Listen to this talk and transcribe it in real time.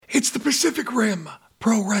It's the Pacific Rim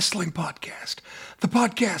Pro Wrestling Podcast, the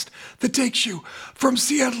podcast that takes you from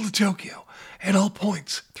Seattle to Tokyo at all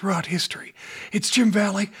points throughout history. It's Jim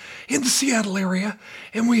Valley in the Seattle area,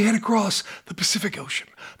 and we head across the Pacific Ocean,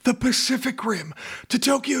 the Pacific Rim, to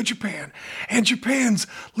Tokyo, Japan, and Japan's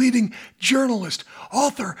leading journalist,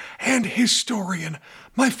 author, and historian,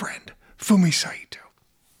 my friend, Fumi Saito.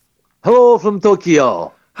 Hello from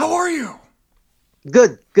Tokyo. How are you?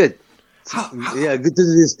 Good. Yeah, good to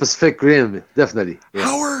do this Pacific Rim, definitely. Yeah.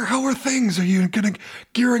 How are things? Are you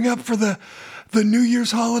gearing up for the New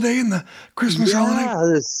Year's holiday and the Christmas holiday?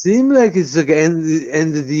 Yeah, it seems like it's like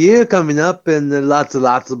end of the year coming up, and lots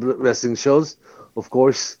of wrestling shows, of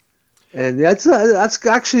course. And that's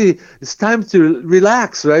actually, it's time to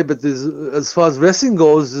relax, right? But as far as wrestling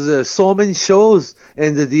goes, there's so many shows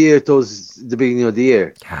end of the year towards the beginning of the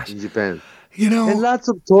year in Japan. And lots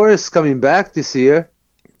of tourists coming back this year.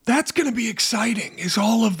 That's going to be exciting, is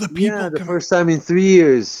all of the people. Yeah, the first time in 3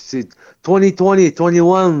 years. See, 2020,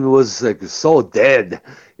 21 was like so dead.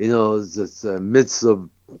 It's midst of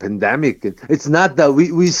pandemic. It's not that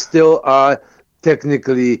we still are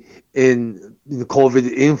technically in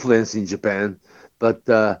COVID influence in Japan, but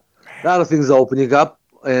a lot of things are opening up,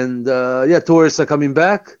 and tourists are coming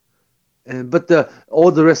back, but all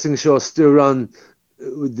the wrestling shows still run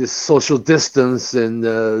with this social distance and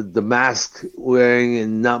the mask wearing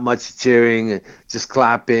and not much cheering and just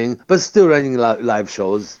clapping, but still running live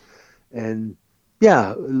shows. And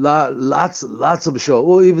lots of shows.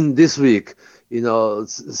 Well, even this week,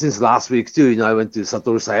 since last week too, I went to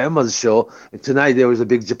Satoru Sayama's show, and tonight there was a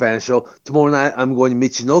big Japan show. Tomorrow night I'm going to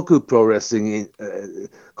Michinoku Pro Wrestling in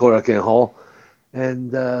Korakuen Hall,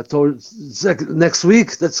 and next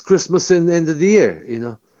week that's Christmas and end of the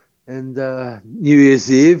year, and New Year's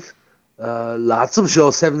Eve, lots of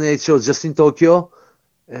shows, 7 8 shows just in Tokyo,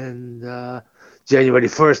 and January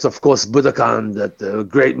 1st, of course, Budokan, that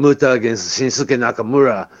Great Muta against Shinsuke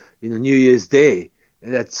Nakamura, New Year's Day.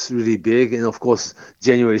 And that's really big. And of course,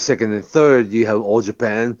 January 2nd and 3rd, you have All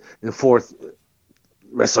Japan, and 4th,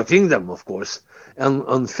 Wrestle Kingdom, of course. And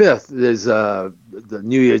on 5th, there's the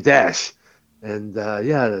New Year Dash. And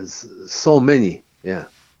there's so many,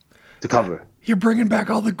 to cover. You're bringing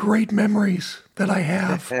back all the great memories that I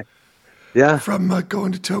have from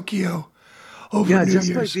going to Tokyo over New Year's.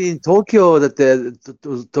 Just like in Tokyo, that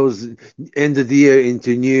those end of the year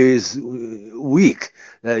into New Year's week,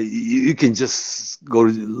 you can just go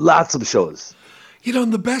to lots of shows.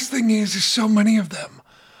 And the best thing is so many of them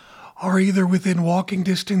are either within walking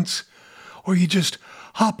distance, or you just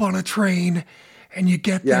hop on a train and you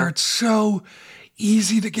get there. It's so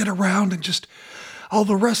easy to get around, and just all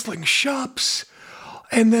the wrestling shops.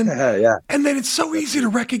 And then, and then it's so easy to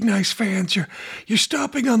recognize fans. You're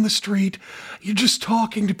stopping on the street, you're just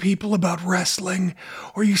talking to people about wrestling,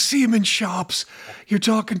 or you see them in shops, you're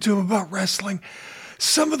talking to them about wrestling.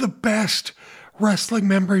 Some of the best wrestling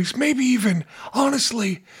memories, maybe even,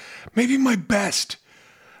 honestly, maybe my best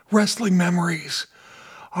wrestling memories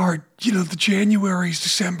are, the January's,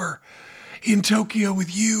 December in Tokyo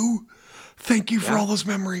with you. Thank you for all those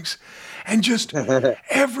memories. And just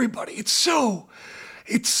everybody. It's so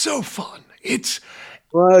fun. It's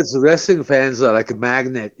wrestling fans are like a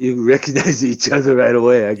magnet. You recognize each other right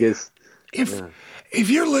away, I guess. If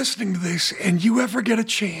you're listening to this and you ever get a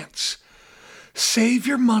chance, save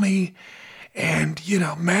your money and,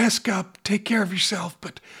 mask up, take care of yourself,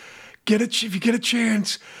 but if you get a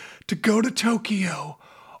chance to go to Tokyo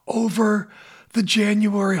over the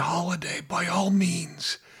January holiday, by all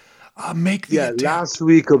means, make the attempt. Last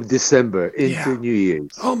week of December into New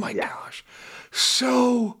Year's. Oh my gosh.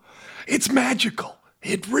 So it's magical.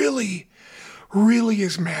 It really, really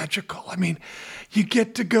is magical. I mean, you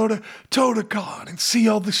get to go to Totocon and see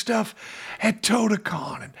all the stuff at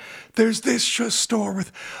Totocon, and there's this store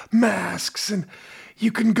with masks, and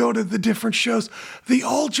you can go to the different shows. The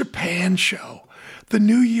All Japan show, the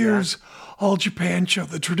New Year's All Japan show,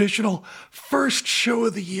 the traditional first show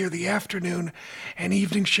of the year, the afternoon and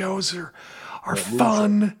evening shows are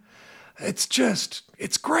fun.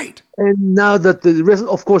 It's great. And now that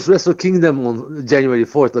of course, Wrestle Kingdom on January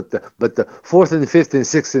 4th, but the 4th and 5th and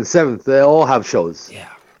 6th and 7th, they all have shows.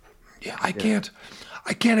 I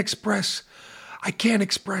can't express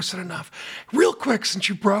it enough. Real quick, since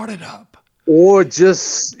you brought it up. Or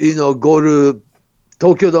just, go to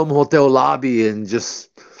Tokyo Dome Hotel lobby and just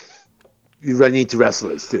you run into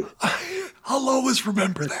wrestlers too. I'll always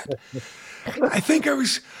remember that. I think I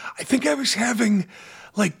was having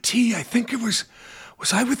like tea. I think it was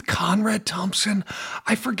I with Conrad Thompson?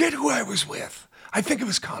 I forget who I was with. I think it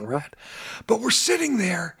was Conrad. But we're sitting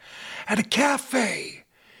there at a cafe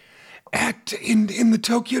in the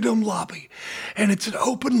Tokyo Dome lobby, and it's an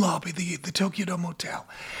open lobby, the Tokyo Dome Hotel,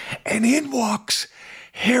 and in walks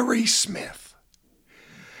Harry Smith.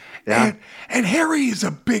 Yeah. And Harry is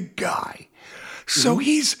a big guy, so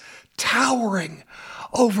he's towering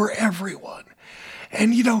over everyone.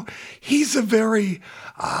 And, he's a very,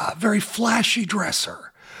 very flashy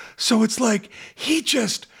dresser. So it's like he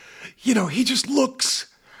just looks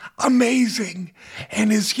amazing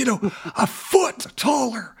and is, a foot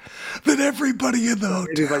taller than everybody in the hotel.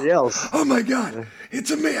 Everybody else. Oh, my God.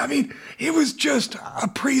 It's amazing. I mean, it was just a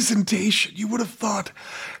presentation. You would have thought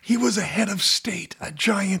he was a head of state, a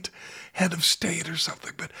giant head of state or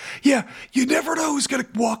something. But, yeah, you never know who's going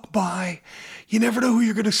to walk by. You never know who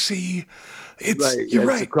you're going to see. You're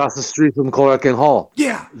right. It's across the street from Korakuen Hall.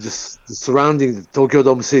 Yeah. Just surrounding the Tokyo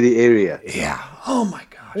Dome City area. Yeah. Oh, my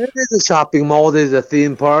gosh. There's a shopping mall. There's a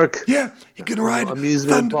theme park. Yeah. You can ride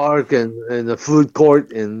amusement park and a food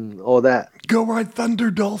court and all that. Go ride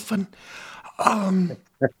Thunder Dolphin.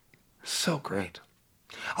 So great.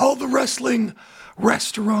 All the wrestling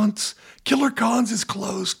restaurants. Killer Khan's is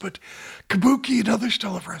closed, but Kabuki and others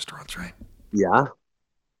still have restaurants, right? Yeah.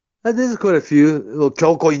 There's quite a few.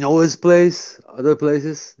 Kyoko Inoue's place, other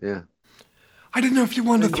places. Yeah. I didn't know if you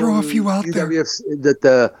wanted to throw a few out there.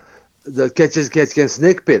 That the Ketchiken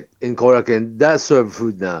Snake Pit in Korakuen, that serve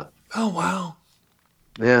food now. Oh, wow.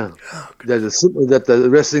 Yeah. Oh, that the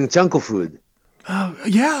wrestling Chanko food. Oh,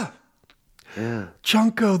 yeah. Yeah.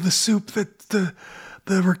 Chanko, the soup that the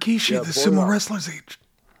Rikishi, the sumo wrestlers eat.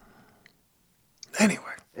 Anyway.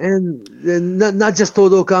 And not just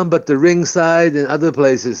Todokan, but the ringside and other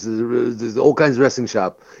places. There's all kinds of wrestling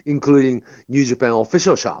shop, including New Japan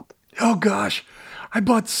official shop. Oh, gosh. I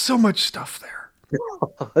bought so much stuff there.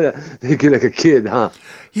 You're like a kid, huh?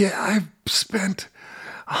 Yeah, I've spent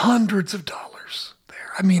hundreds of dollars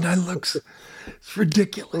there. I mean, it's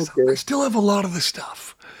ridiculous. Okay. I still have a lot of the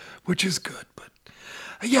stuff, which is good. But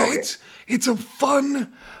yeah, it's a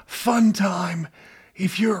fun time.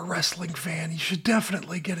 If you're a wrestling fan, you should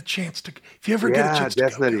definitely get a chance to. If you ever get a chance to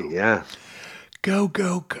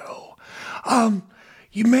go.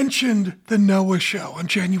 You mentioned the Noah show on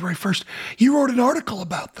January 1st. You wrote an article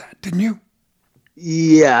about that, didn't you?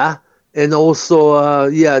 Yeah, and also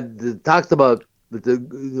talked about the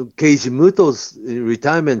Keiji Muto's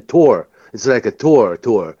retirement tour. It's like a tour.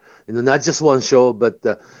 Not just one show, but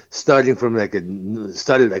starting from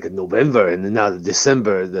started in November and now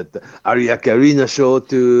December, that the Ariake Arena show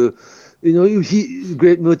to,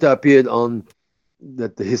 Great Muta appeared on the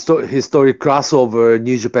historic crossover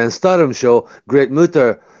New Japan Stardom show. Great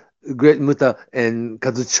Muta and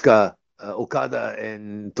Kazuchika Okada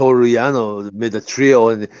and Toru Yano made a trio,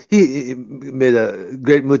 and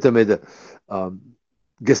Great Muta made a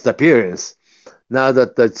guest appearance. Now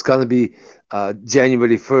that it's gonna be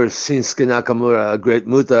January 1st, Shinsuke Nakamura, Great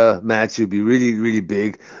Muta match will be really, really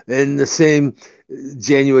big. And the same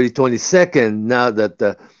January 22nd, now that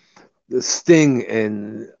the Sting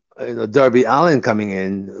and Darby Allin coming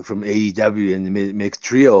in from AEW and make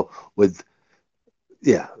trio with,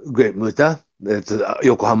 Great Muta. It's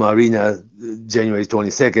Yokohama Arena, January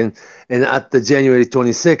 22nd. And at the January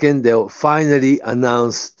 22nd, they'll finally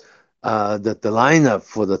announce that the lineup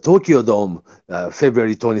for the Tokyo Dome,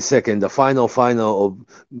 February 22nd, the final of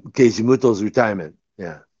Keiji Muto's retirement.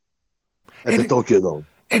 Yeah. At the Tokyo Dome.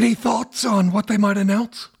 Any thoughts on what they might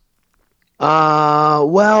announce?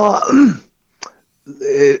 Well,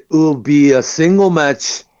 it will be a single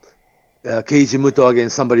match, Keiji Muto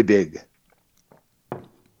against somebody big.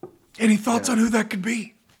 Any thoughts on who that could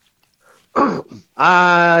be?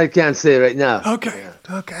 I can't say right now. Okay,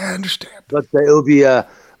 I understand. But it will be a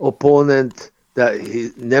opponent that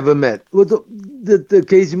he never met. Well, the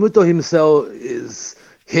Keiji Muto himself is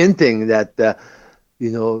hinting that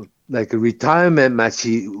like a retirement match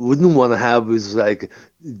he wouldn't want to have is like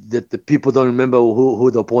that the people don't remember who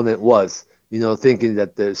the opponent was. Thinking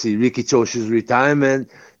that Riki Choshu's retirement,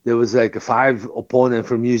 there was like a 5 opponent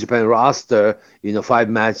from New Japan roster, 5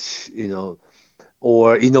 match,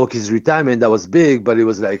 or Inoki's retirement that was big, but it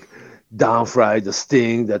was like Downfry, the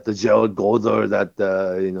Sting, that the Gerald Golder, that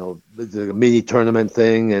the mini tournament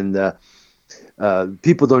thing, and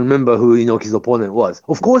people don't remember who Inoki's opponent was.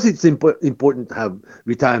 Of course, it's important to have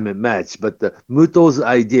retirement match, but Muto's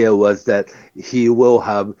idea was that he will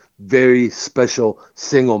have very special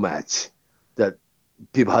single match that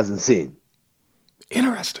people hasn't seen.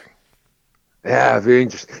 Interesting. Yeah, very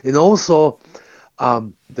interesting. And also,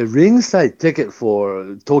 the ringside ticket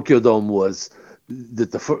for Tokyo Dome was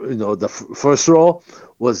the first row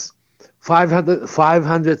was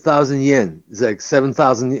 500,000 yen. It's like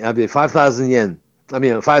 7,000. 5,000 yen.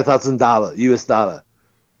 $5,000 US dollar.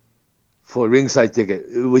 for a ringside ticket,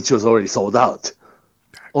 which was already sold out.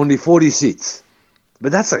 Only 40 seats.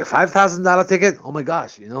 But that's like a $5,000 ticket. Oh my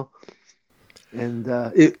gosh, and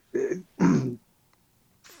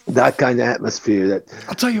that kind of atmosphere. That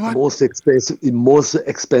I'll tell you what, most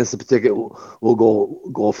expensive ticket will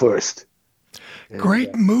go first.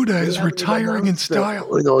 Great Muta is retiring in style.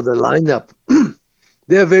 The lineup.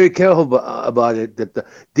 They're very careful about it. That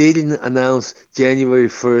they didn't announce January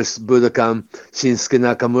 1st Budokan Shinsuke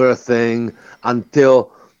Nakamura thing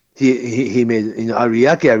until he made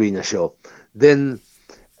Ariake Arena show. Then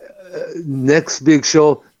next big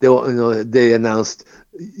show they announced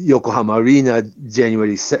Yokohama Arena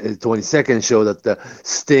January 22nd show that the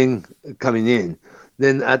Sting coming in.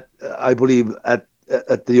 Then I believe at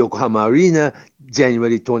the Yokohama Arena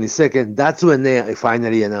January 22nd, that's when they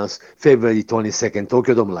finally announced February 22nd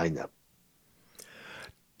Tokyo Dome lineup.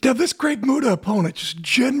 Now this Great Muta opponent, just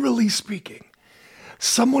generally speaking,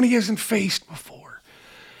 someone he hasn't faced before,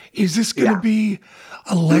 is this going to be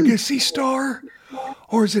a legacy star,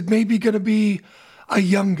 or is it maybe going to be a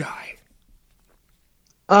young guy?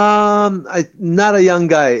 Not a young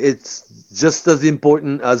guy. It's just as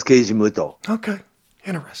important as Keiji Muto. Okay,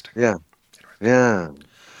 interesting. Yeah, yeah.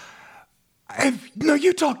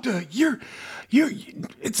 You talk to you.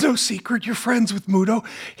 It's no secret you're friends with Muto.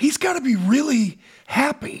 He's got to be really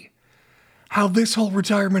happy how this whole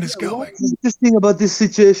retirement is going. What's interesting about this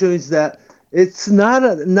situation is that it's not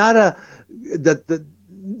that the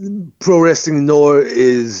pro wrestling nor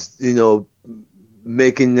is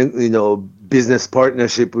making business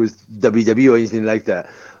partnership with WWE or anything like that.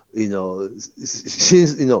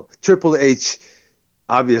 Triple H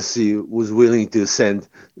obviously was willing to send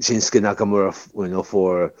Shinsuke Nakamura,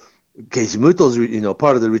 for Keiji Muto's,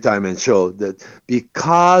 part of the retirement show, that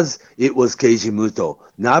because it was Keiji Muto,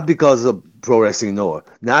 not because of Pro Wrestling Noah,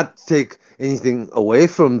 not take anything away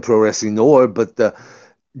from Pro Wrestling Noah, but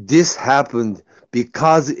this happened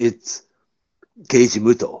because it's Keiji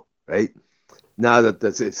Muto, right? Now that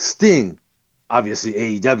that's it, Sting, obviously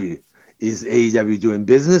AEW, is AEW doing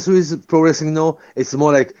business with Pro Wrestling Noah? It's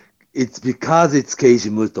more like it's because it's Keiji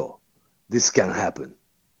Muto, this can happen.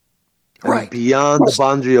 Right. Beyond the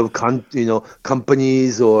boundary of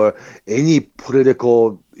companies or any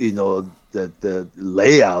political, the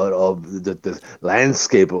layout of the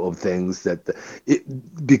landscape of things,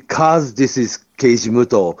 because this is Keiji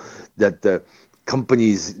Muto, that the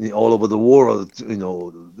companies all over the world,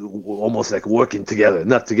 almost like working together,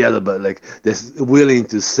 not together, but like they're willing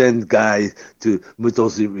to send guys to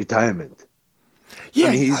Muto's retirement.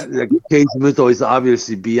 Yeah, Keiji Muto is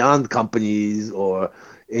obviously beyond companies or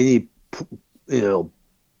any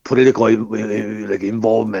political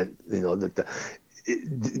involvement.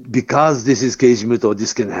 Because this is Keiji Muto,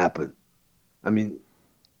 this can happen. I mean,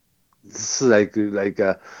 it's like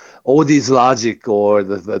all these logic or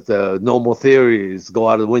the normal theories go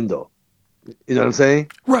out of the window. You know what I'm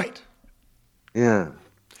saying? Right. Yeah.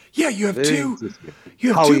 Yeah, you have two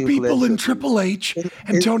people in Triple H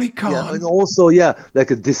and Tony Khan. Yeah, and also,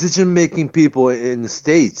 like a decision-making people in the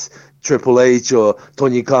States, Triple H or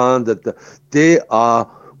Tony Khan, that they are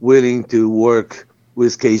willing to work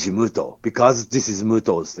with Keiji Muto because this is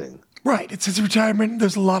Muto's thing. Right. It's his retirement.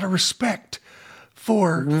 There's a lot of respect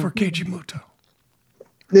for Keiji Muto.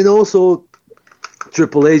 Then also,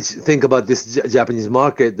 Triple H think about this Japanese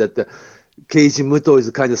market, that Keiji Muto is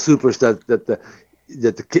the kind of superstar that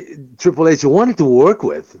Triple H wanted to work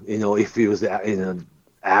with, if he was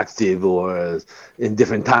active or in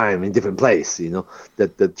different time, in different place,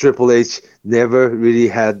 that the Triple H never really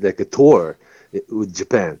had like a tour with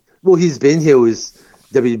Japan. Well, he's been here with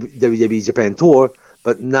WWE Japan tour,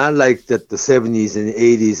 but not like that the 70s and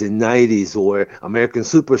 80s and 90s where American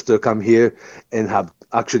Superstar come here and have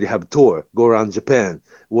tour, go around Japan,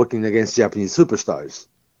 working against Japanese superstars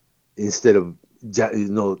instead of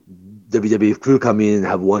WWE crew come in and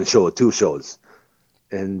have one show or two shows.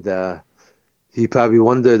 And he probably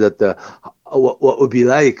wondered that what would be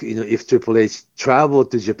like, if Triple H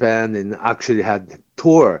traveled to Japan and actually had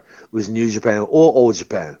tour with New Japan or Old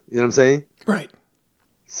Japan. You know what I'm saying? Right.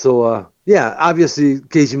 So, obviously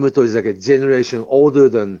Keiji Muto is like a generation older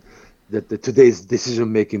than today's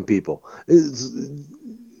decision-making people.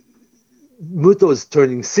 Muto is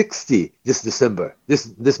turning 60 this December,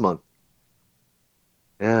 this month.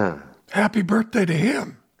 Yeah. Happy birthday to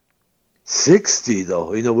him. 60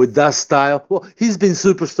 though, with that style. Well, he's been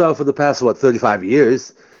superstar for the past 35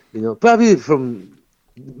 years. Probably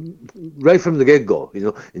right from the get-go.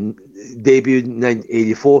 In debut in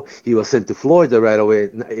 1984, he was sent to Florida right away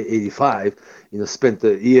in 85. Spent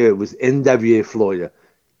a year with NWA Florida.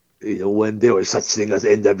 when there was such thing as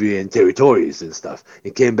NWA and territories and stuff.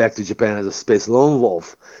 He came back to Japan as a space lone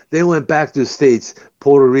wolf. Then went back to the States,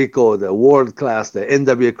 Puerto Rico, the world class, the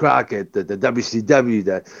NWA Crockett, the WCW.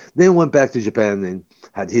 Then went back to Japan and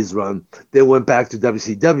had his run. Then went back to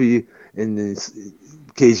WCW, and then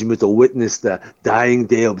Keiji Muto witnessed the dying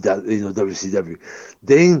day of that, WCW.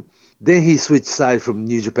 Then he switched side from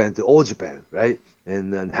New Japan to All Japan, right?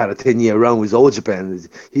 And then had a 10-year run with All Japan.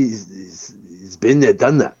 He's been there,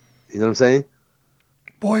 done that. You know what I'm saying?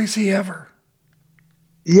 Boy, is he ever.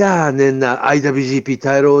 Yeah, and then IWGP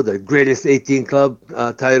title, the greatest 18 club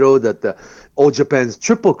title, that the All Japan's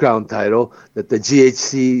Triple Crown title, that the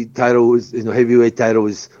GHC title was, heavyweight title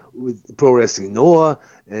was with Pro Wrestling Noah,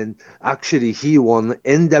 and actually he won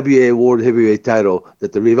NWA World Heavyweight title,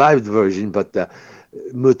 that the revived version, but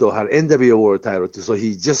Muto had NWA World title too, so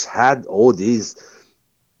he just had all these,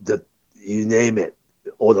 that you name it,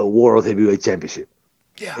 or the World Heavyweight Championship.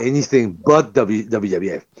 Yeah. Anything but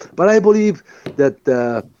WWF. But I believe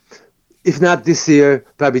that if not this year,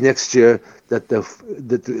 probably next year, that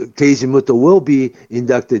Keiji Muto will be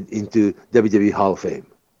inducted into WWE Hall of Fame.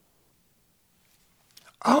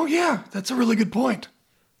 Oh, yeah. That's a really good point.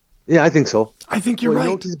 Yeah, I think so. I think you're right.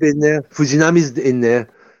 Inoki's been there. Fujinami's in there.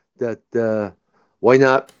 That why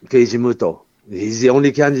not Keiji Muto? He's the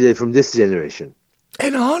only candidate from this generation.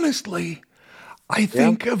 And honestly, I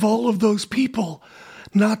think of all of those people,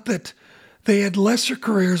 not that they had lesser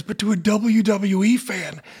careers, but to a WWE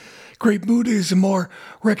fan, Great Muta is a more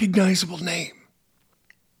recognizable name.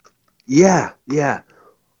 Yeah.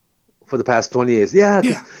 For the past 20 years. Yeah.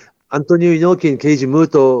 Yeah. Antonio Inoki and Keiji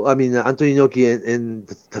Muto, Antonio Inoki and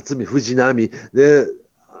Tatsumi Fujinami,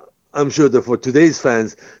 I'm sure that for today's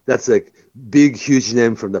fans, that's like big, huge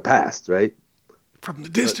name from the past, right? From the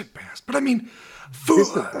distant past. But I mean,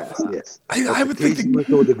 distant past, yes. I would think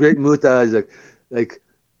Muto, the Great Muta is like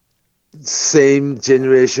same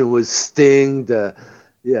generation with Sting,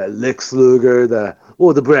 Lex Luger, the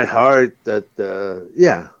Bret Hart,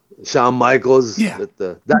 Shawn Michaels,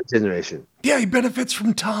 that generation. Yeah, he benefits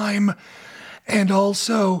from time and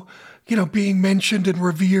also, being mentioned and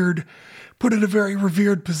revered, put in a very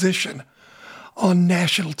revered position on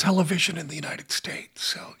national television in the United States.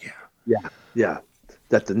 So, yeah. Yeah.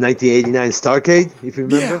 That the 1989 Starrcade, if you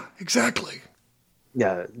remember? Yeah, exactly.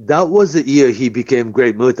 Yeah, that was the year he became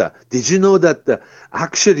Great Muta. Did you know that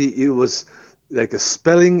actually it was like a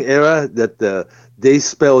spelling error, that they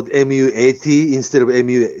spelled M-U-A-T instead of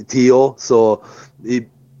M-U-T-O, so it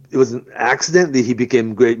was an accident that he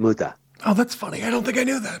became Great Muta. Oh, that's funny. I don't think I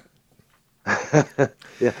knew that.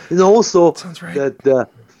 Yeah, and also sounds right. That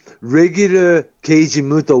regular Keiji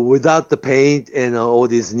Muto without the paint and all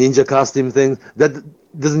these ninja costume things, that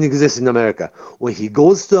doesn't exist in America. When he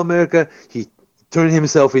goes to America, he turned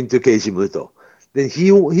himself into Keiji Muto. Then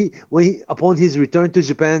upon his return to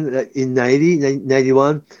Japan in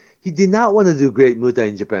 91, he did not want to do Great Muta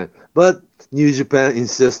in Japan, but New Japan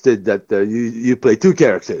insisted that you play two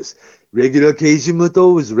characters. Regular Keiji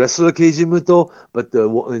Muto is wrestler Keiji Muto, but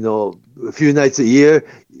a few nights a year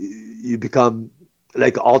you become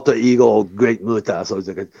like alter ego Great Muta. So it's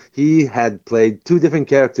like he had played two different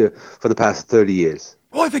characters for the past 30 years.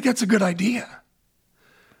 Well, I think that's a good idea.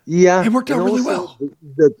 Yeah, it worked out really well.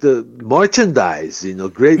 The merchandise,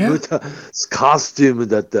 Great Muta's costume,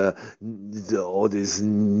 that all these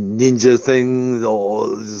ninja things,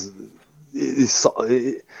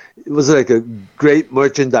 it was like a great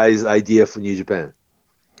merchandise idea for New Japan.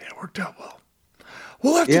 Yeah, it worked out well.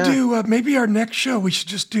 We'll have to do maybe our next show. We should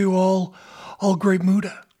just do all Great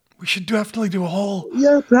Muta. We should definitely do a whole.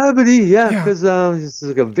 Yeah, probably. Yeah, because it's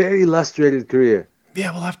like a very illustrated career.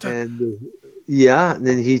 Yeah, we'll have to. And and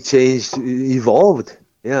then he evolved.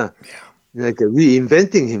 Yeah. Like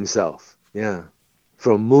reinventing himself. Yeah.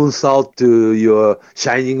 From moonsault to your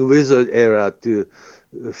Shining Wizard era to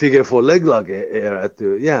figure four leg lock era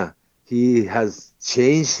to he has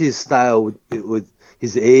changed his style with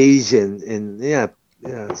his age and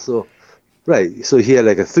so right. So he had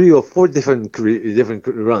like a 3 or 4 different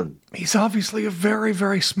run. He's obviously a very,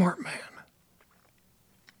 very smart man.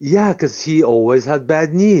 Yeah, because he always had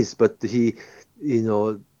bad knees, but he,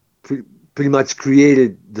 pretty much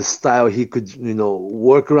created the style he could,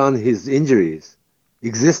 work around his injuries,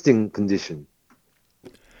 existing condition.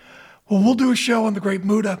 Well, we'll do a show on the Great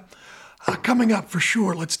Muta coming up for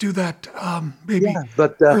sure. Let's do that maybe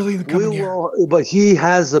early in the coming year. But he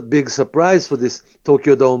has a big surprise for this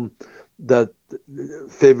Tokyo Dome, the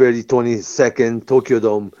February 22nd Tokyo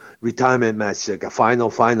Dome retirement match, like a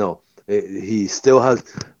final. He still has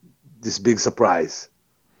this big surprise.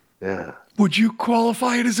 Yeah. Would you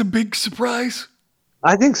qualify it as a big surprise?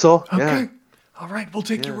 I think so. Okay. All right, we'll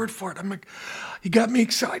take your word for it. You got me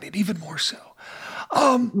excited, even more so.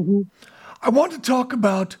 I want to talk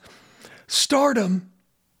about Stardom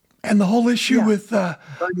and the whole issue with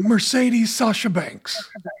Mercedes Sasha Banks.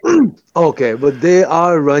 Okay, but they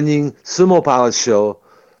are running Sumo Palace show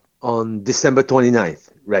on December 29th,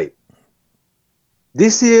 right?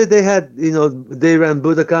 This year they had, they ran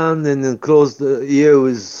Budokan and then closed the year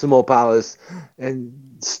with Sumo Palace, and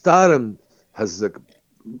Stardom has a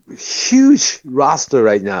huge roster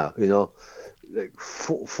right now, like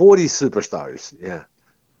 40 superstars, yeah,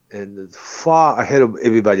 and far ahead of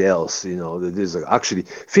everybody else. There's actually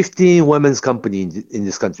 15 women's company in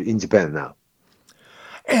this country, in Japan now.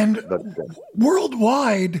 And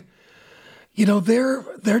worldwide,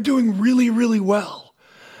 they're doing really, really well.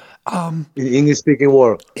 In English-speaking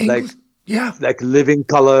world, like living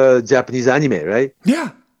color Japanese anime, right?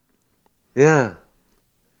 Yeah. Yeah.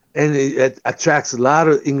 And it attracts a lot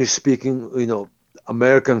of English-speaking,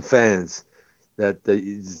 American fans that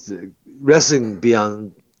is wrestling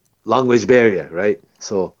beyond language barrier, right?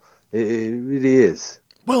 So it really is.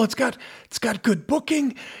 Well, it's got good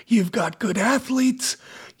booking. You've got good athletes.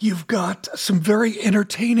 You've got some very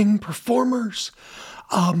entertaining performers.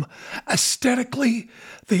 Aesthetically,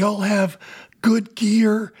 they all have good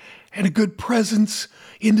gear and a good presence.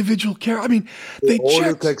 Individual care. I mean, they all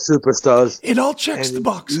look like superstars. It all checks the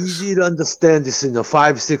boxes. It's easy to understand this in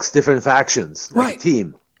 5-6 different factions, like a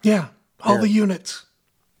team. Yeah, all the units.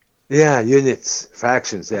 Yeah, units,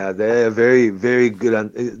 factions. Yeah, they're very, very good.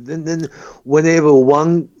 And then whenever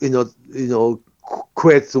one,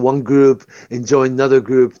 quits one group and join another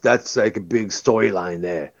group, that's like a big storyline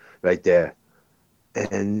there, right there.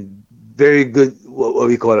 And very good, what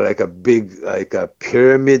we call it, like a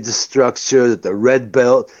pyramid structure, the red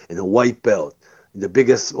belt and the white belt. The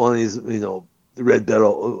biggest one is, the red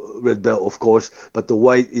belt, of course, but the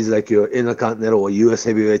white is like your Intercontinental or U.S.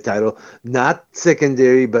 heavyweight title, not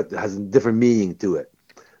secondary, but has a different meaning to it.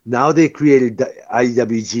 Now they created the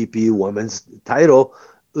IWGP Women's title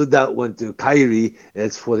that went to Kairi, and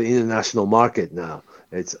it's for the international market now.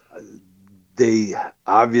 They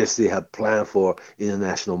obviously have planned for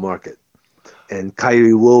international market. And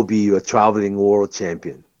Kairi will be your traveling world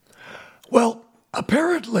champion. Well,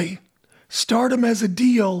 apparently, Stardom has a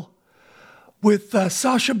deal with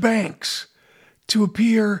Sasha Banks to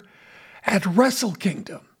appear at Wrestle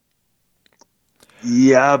Kingdom.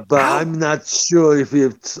 Yeah, but I'm not sure if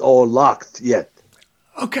it's all locked yet.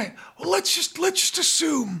 Okay, well, let's just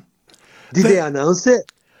assume. Did they announce it?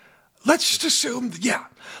 Let's just assume,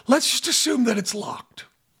 Let's just assume that it's locked.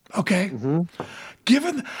 Okay? Mm-hmm.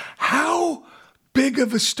 Given how big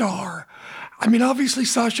of a star, I mean, obviously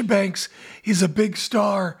Sasha Banks is a big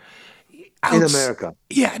star in America.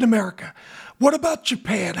 Yeah, in America. What about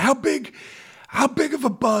Japan? How big of a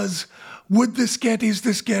buzz would this get? Is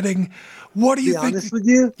this getting? What do you think? To be honest with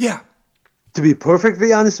you? Yeah. To be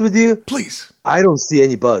perfectly honest with you? Please. I don't see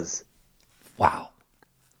any buzz. Wow.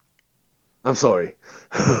 I'm sorry.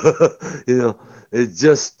 It's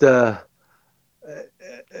just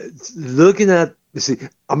looking at,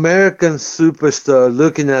 American superstar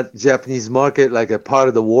looking at Japanese market like a part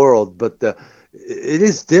of the world, but it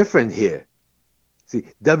is different here. See,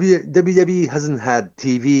 WWE hasn't had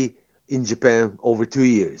TV in Japan over 2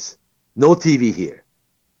 years. No TV here.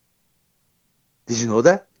 Did you know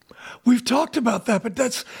that? We've talked about that, but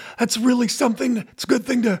that's really something. It's a good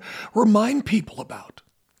thing to remind people about.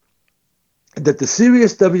 That the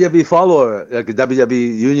serious WWE follower, like the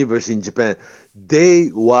WWE Universe in Japan,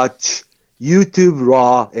 they watch YouTube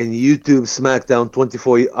Raw and YouTube SmackDown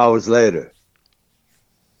 24 hours later.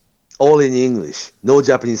 All in English. No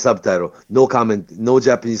Japanese subtitle. No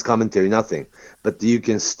Japanese commentary, nothing. But you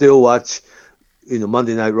can still watch,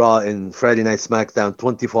 Monday Night Raw and Friday Night SmackDown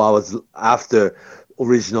 24 hours after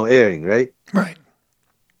original airing, right? Right.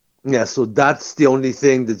 Yeah, so that's the only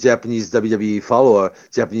thing the Japanese WWE follower,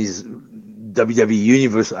 Japanese WWE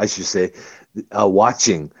Universe, I should say, are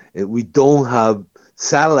watching. And we don't have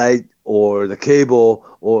satellite or the cable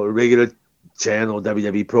or regular channel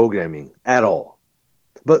WWE programming at all.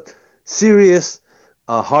 But serious,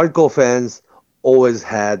 hardcore fans always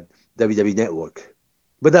had WWE Network.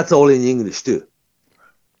 But that's all in English too.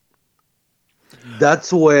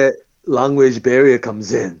 That's where language barrier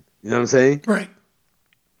comes in. You know what I'm saying? Right.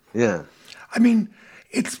 Yeah. I mean,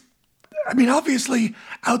 obviously,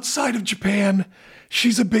 outside of Japan,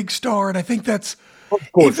 she's a big star, and I think that's,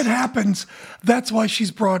 if it happens, that's why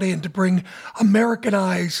she's brought in, to bring American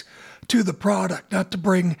eyes to the product, not to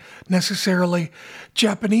bring necessarily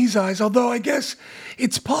Japanese eyes, although I guess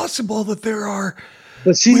it's possible that there are...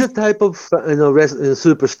 But she's a type of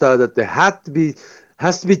superstar that they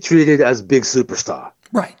has to be treated as big superstar.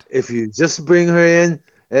 Right. If you just bring her in,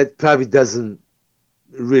 it probably doesn't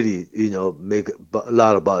really, make a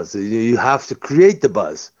lot of buzz. You have to create the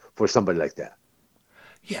buzz for somebody like that.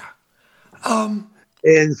 Yeah.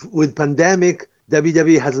 And with pandemic,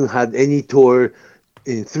 WWE hasn't had any tour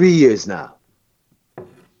in 3 years now.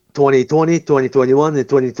 2020, 2021, and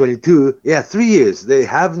 2022. Yeah, 3 years.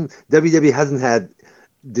 WWE hasn't had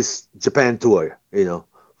this Japan tour,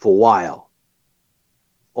 for a while.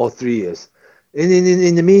 All 3 years. And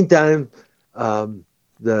in the meantime,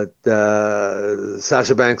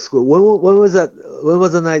 Sasha Banks. When was that? When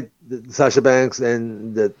was the night that Sasha Banks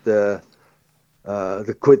and the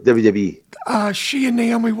quit WWE? She and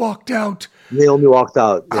Naomi walked out. Naomi walked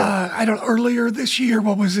out. Yeah. I don't. Earlier this year.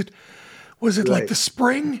 What was it? Was it like Right. the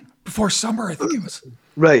spring before summer? I think it was.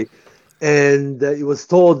 Right. And it was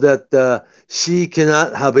told that she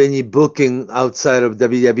cannot have any booking outside of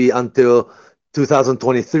WWE until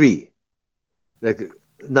 2023, like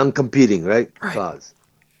non-competing, right? Right. Clause.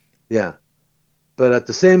 Yeah. But at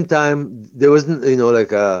the same time, there wasn't,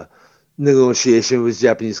 like a negotiation with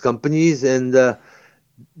Japanese companies, and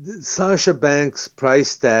Sasha Banks'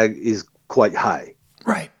 price tag is quite high,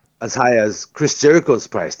 Right. as high as Chris Jericho's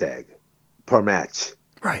price tag per match.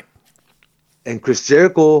 Right. And Chris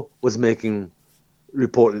Jericho was making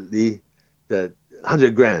reportedly that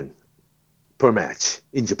 100 grand per match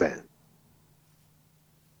in Japan.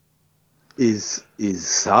 Is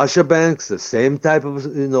Sasha Banks the same type of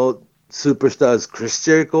superstar as Chris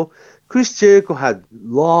Jericho? Chris Jericho had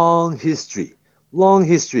long history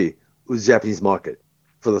with Japanese market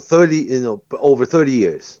for over 30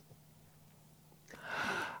 years.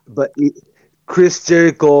 But Chris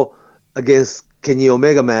Jericho against Kenny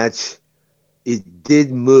Omega match, it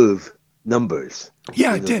did move numbers.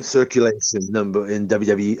 Yeah, it did. Circulation number in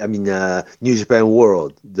WWE. I mean, New Japan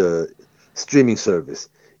World, the streaming service.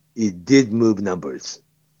 It did move numbers.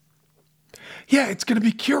 Yeah, it's going to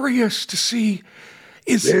be curious to see.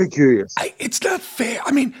 Very curious. It's not fair.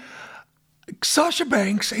 I mean, Sasha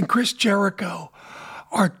Banks and Chris Jericho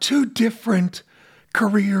are two different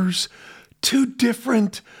careers, two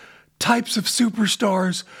different types of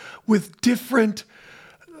superstars with different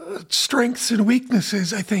strengths and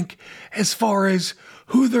weaknesses, I think, as far as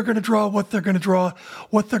who they're going to draw, what they're going to draw,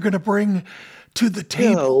 what they're going to bring to the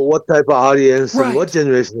table. Yeah, what type of audience, Right. and what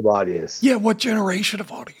generation of audience. Yeah, what generation of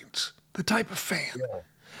audience, the type of fan. Yeah.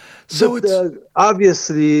 So But,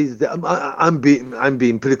 obviously, I'm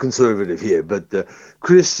being pretty conservative here, but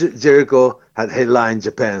Chris Jericho had headlined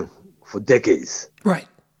Japan for decades, right.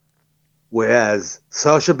 whereas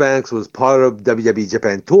Sasha Banks was part of WWE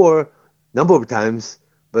Japan tour number of times,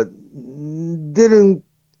 but didn't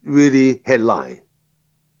really headline.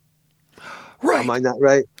 Right. Am I not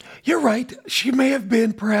right? You're right. She may have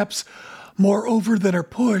been perhaps more over than her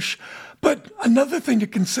push. But another thing to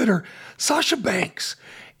consider, Sasha Banks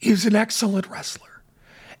is an excellent wrestler.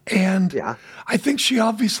 And Yeah. I think she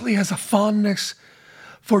obviously has a fondness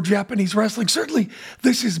for Japanese wrestling. Certainly,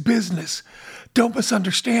 this is business. Don't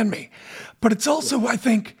misunderstand me. But it's also, I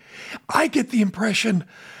think, I get the impression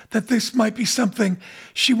that this might be something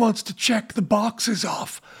she wants to check the boxes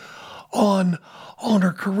off on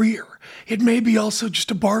her career. It may be also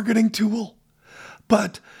just a bargaining tool,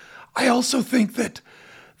 but I also think that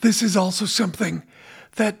this is also something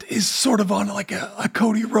that is sort of on like a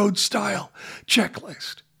Cody Rhodes style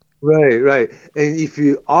checklist. Right. And if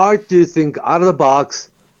you are to think out of the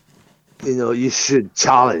box, you should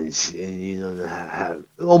challenge and, have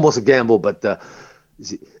almost a gamble, but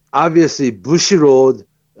obviously Bushiroad,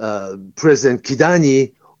 President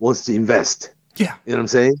Kidani wants to invest. Yeah. You know what I'm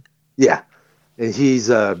saying? Yeah. And he's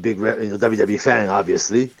a big WWE fan,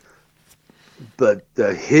 obviously. But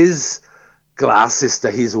his glasses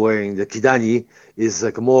that he's wearing, the Kidani, is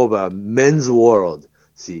like more of a men's world.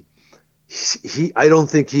 See, I don't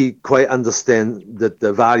think he quite understands that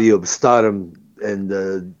the value of stardom and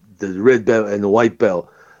the red belt and the white belt,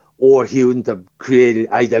 or he wouldn't have created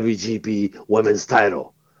IWGP Women's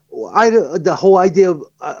Title. The whole idea of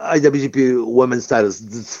IWGP Women's Titles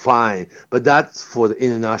is fine, but that's for the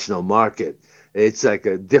international market. It's like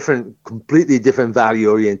a completely different value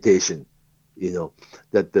orientation,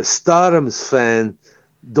 that the Stardom's fan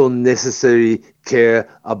don't necessarily care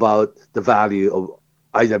about the value of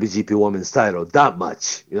IWGP Women's Title that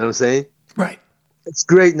much. You know what I'm saying? Right. It's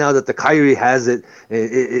great now that the Kyrie has it.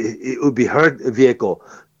 It would be her vehicle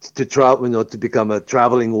to travel, to become a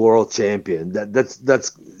traveling world champion. That's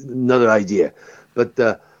another idea,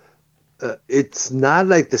 but it's not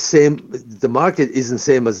like the same. The market isn't the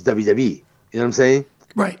same as WWE. You know what I'm saying?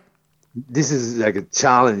 Right. This is like a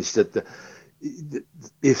challenge that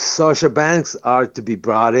if Sasha Banks are to be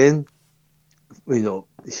brought in,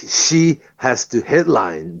 she has to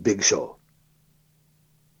headline Big Show.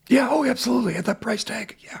 Yeah, oh, absolutely. At that price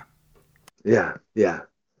tag, yeah. Yeah, yeah.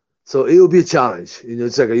 So it will be a challenge.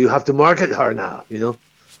 It's like you have to market her now. Yeah,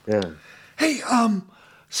 Hey,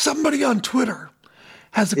 somebody on Twitter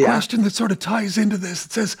has a yeah. question that sort of ties into this.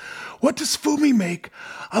 It says, what does Fumi make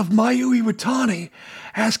of Mayu Iwatani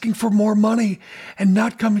asking for more money and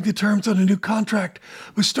not coming to terms on a new contract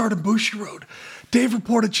with Stardom Bushiroad? Dave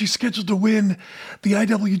reported she's scheduled to win the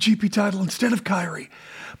IWGP title instead of Kairi,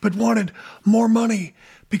 but wanted more money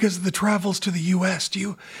because of the travels to the U.S.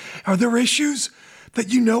 Are there issues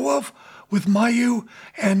that you know of with Mayu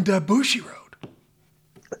and Bushiroad?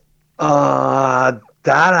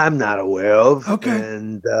 That I'm not aware of. Okay.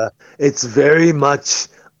 And it's very much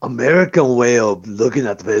American way of looking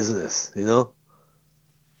at business, What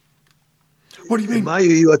do you mean?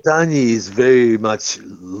 Mayu Iwatani is very much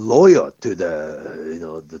loyal to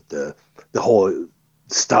the whole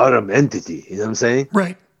Stardom entity. You know what I'm saying?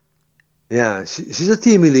 Right. Yeah, she's a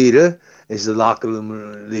team leader, and she's a locker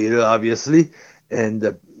room leader, obviously,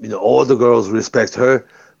 and all the girls respect her.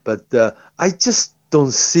 But I just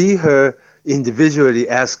don't see her individually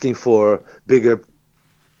asking for bigger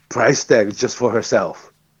price tag just for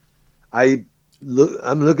herself. I'm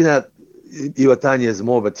looking at Iwatani as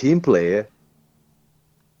more of a team player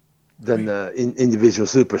than an individual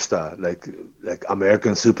superstar, like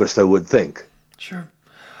American superstar would think. Sure.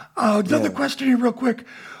 Another question here, real quick.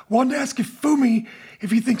 Wanted to ask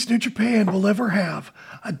if he thinks New Japan will ever have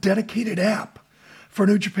a dedicated app for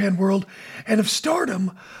New Japan World, and if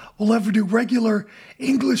Stardom will ever do regular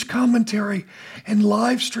English commentary and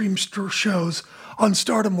live stream shows on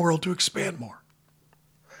Stardom World to expand more.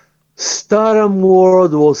 Stardom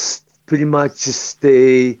World will pretty much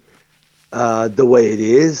stay the way it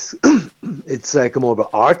is. It's like more of an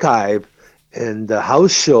archive and a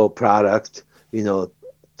house show product, to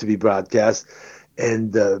be broadcast.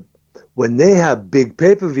 And when they have big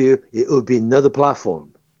pay-per-view, it will be another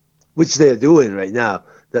platform, which they're doing right now.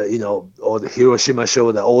 Or the Hiroshima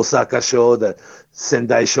show, the Osaka show, the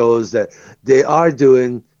Sendai shows, that they are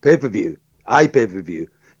doing pay-per-view, iPay-per-view,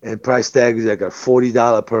 and price tag is like a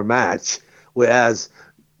 $40 per match, whereas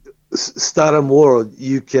Stardom World,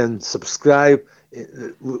 you can subscribe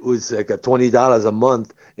with like a $20 a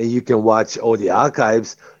month, and you can watch all the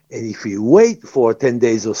archives. And if you wait for 10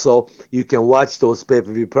 days or so, you can watch those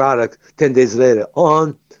pay-per-view products 10 days later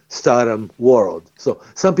on Stardom World. So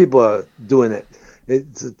some people are doing it.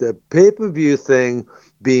 It's the pay-per-view thing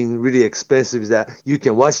being really expensive is that you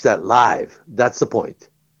can watch that live. That's the point.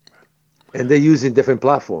 And they're using different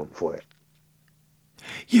platform for it.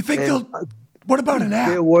 You think what about an app?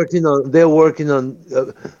 They're working on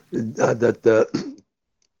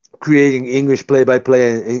creating English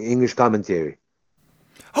play-by-play and English commentary.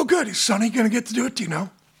 Oh, good. Is Sonny going to get to do it? Do you know?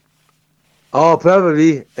 Oh,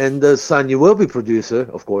 probably. And Sonya will be producer,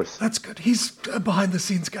 of course. That's good. He's a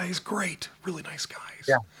behind-the-scenes guy. He's great. Really nice guy.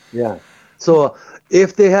 Yeah. Yeah. So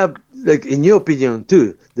if they have, like, in your opinion,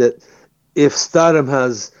 too, that if Stardom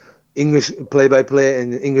has English play-by-play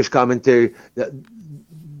and English commentary,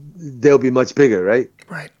 they'll be much bigger, right?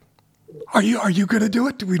 Right. Are you going to do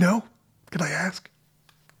it? Do we know? Can I ask?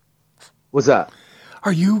 What's that?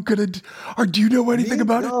 Are you going to, or do you know anything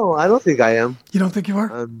about it? No, I don't think I am. You don't think you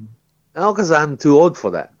are? No, because I'm too old for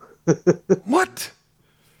that. What?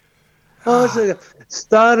 Oh,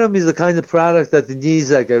 Stardom is the kind of product that needs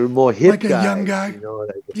like a more hip like a guy, young guy,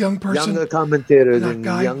 young person, younger commentators and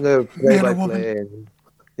guy, younger play-by-play.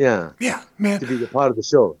 Yeah, man. To be a part of the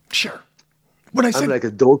show. Sure. When I said I'm like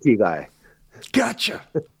a dorky guy. Gotcha.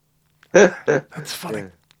 That's funny. Yeah.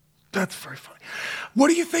 That's very funny. What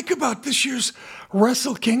do you think about this year's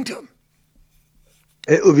Wrestle Kingdom?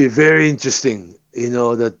 It will be very interesting.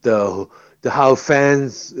 That how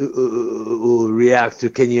fans will react to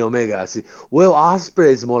Kenny Omega. See, Will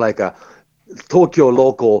Ospreay is more like a Tokyo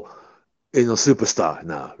local, superstar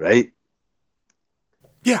now, right?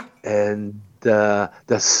 Yeah. And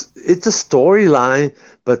it's a storyline,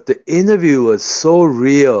 but the interview was so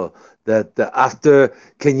real that after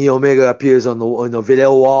Kenny Omega appears on the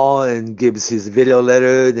video wall and gives his video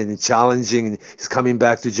letter and challenging, and he's coming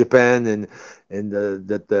back to Japan, and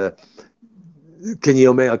that Kenny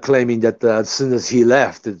Omega claiming that as soon as he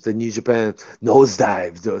left, the New Japan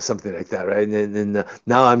nosedived or something like that, right? And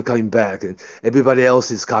now I'm coming back, and everybody else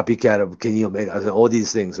is copycat of Kenny Omega, and all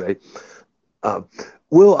these things, right?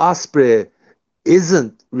 Will Ospreay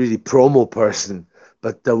isn't really promo person,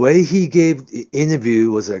 but the way he gave the interview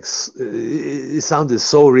was like, it sounded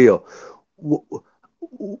so real.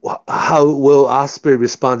 how Will Ospreay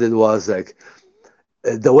responded was like,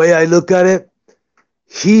 the way I look at it,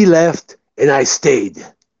 he left and I stayed.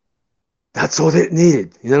 That's all it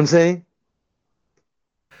needed. You know what I'm saying?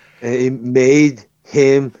 And it made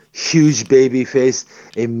him huge baby face.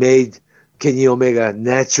 It made Kenny Omega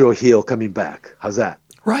natural heel coming back. How's that?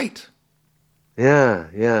 Right. Yeah,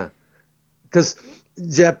 yeah. Because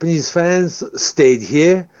Japanese fans stayed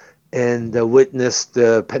here and witnessed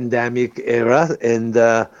the pandemic era, and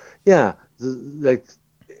yeah, like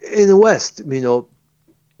in the West,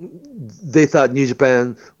 they thought New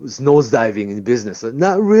Japan was nosediving in business.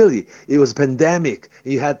 Not really. It was a pandemic.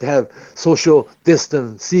 You had to have social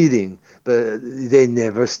distance seating, but they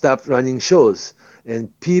never stopped running shows. And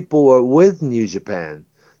people were with New Japan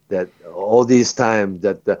that all this time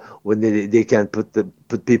that when they can't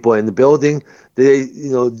put people in the building,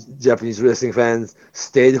 Japanese wrestling fans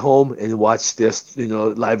stayed home and watched this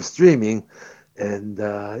live streaming, and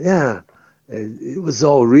yeah. It was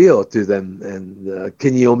all real to them, and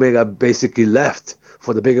Kenny Omega basically left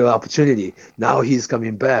for the bigger opportunity. Now he's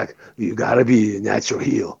coming back. You gotta be a natural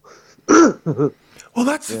heel. Well,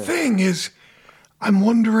 that's the thing is, I'm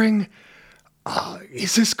wondering,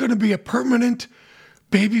 is this going to be a permanent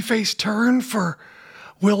babyface turn for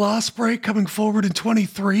Will Ospreay coming forward in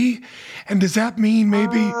 23? And does that mean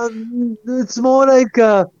maybe it's more like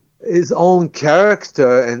his own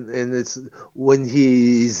character, and it's when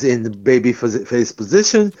he's in the babyface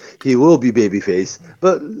position, he will be babyface.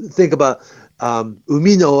 But think about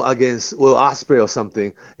Umino against Will Ospreay or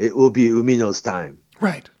something. It will be Umino's time.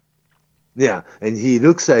 Right? Yeah, and he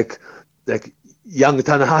looks like young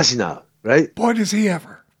Tanahashi now, right? Boy, does he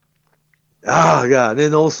ever! Ah, yeah. And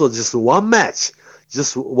then also just one match,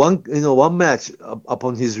 one match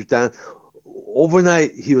upon his return.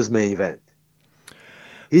 Overnight, he was main event.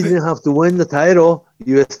 He didn't have to win the title,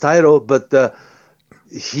 U.S. title, but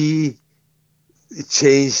he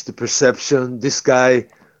changed the perception. This guy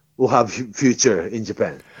will have future in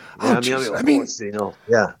Japan. Oh, yeah, I mean,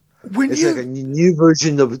 yeah. When it's like a new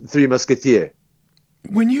version of Three Musketeers.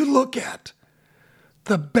 When you look at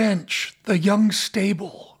the bench, the young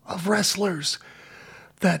stable of wrestlers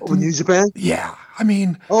that New Japan, yeah, I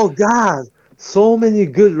mean, oh God, so many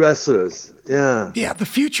good wrestlers. Yeah, the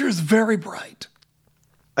future is very bright.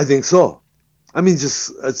 I think so. I mean,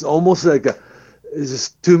 it's almost like it's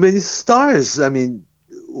just too many stars. I mean,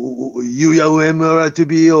 Yuya Uemura to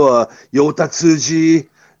be or Yota Tsuji,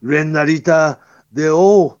 Ren Narita, they're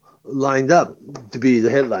all lined up to be the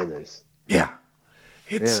headliners. Yeah.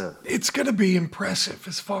 It's going to be impressive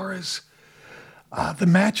as far as the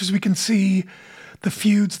matches we can see, the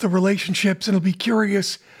feuds, the relationships, and it'll be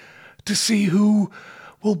curious to see who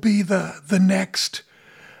will be the next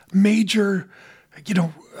major,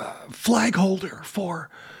 flag holder for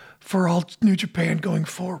all New Japan going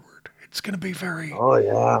forward. It's going to be very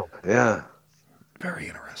very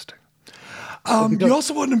interesting. You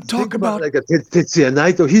also want to talk about like a Tetsuya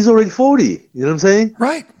Naito. He's already 40. You know what I'm saying?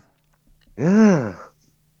 Right. Yeah.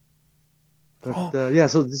 But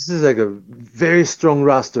so this is like a very strong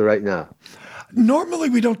roster right now. Normally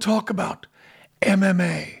we don't talk about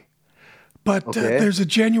MMA, but there's a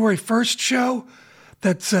January 1st show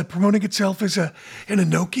that's promoting itself as an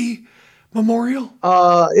Inoki Memorial.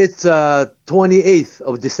 It's 28th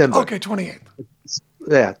of December. Okay, 28th.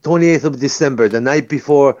 Yeah, 28th of December, the night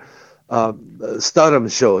before Stardom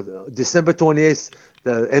show. December 28th,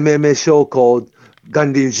 the MMA show called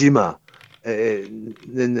Ganryujima.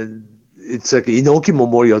 It's like Inoki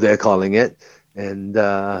Memorial, they're calling it. And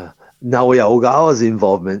Naoya Ogawa's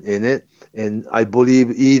involvement in it. And I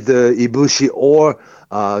believe either Ibushi or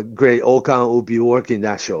Great Okan will be working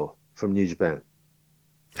that show from New Japan.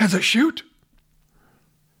 As a shoot?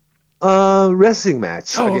 Wrestling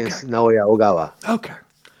match against Naoya Ogawa. Okay.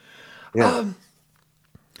 Yeah.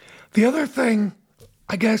 The other thing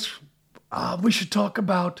I guess we should talk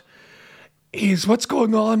about is what's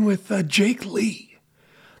going on with Jake Lee,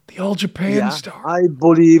 the All Japan star. I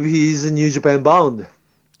believe he's in New Japan bound.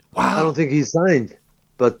 Wow. I don't think he's signed,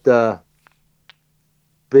 but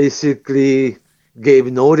basically gave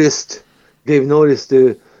notice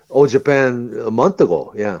to All Japan a month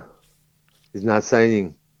ago. Yeah, he's not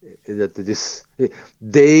signing.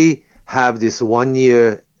 They have this 1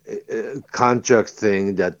 year contract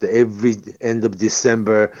thing that every end of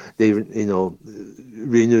December they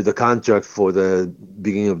renew the contract for the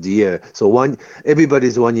beginning of the year. So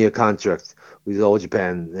everybody's 1 year contract with All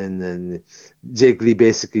Japan, and then Jake Lee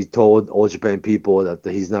basically told All Japan people that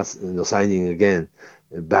he's not signing again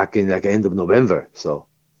back in like end of November. So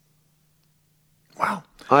wow,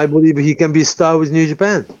 I believe he can be a star with New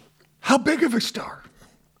Japan. How big of a star?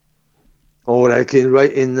 Oh,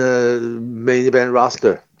 like in the main event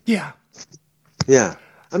roster. Yeah. Yeah.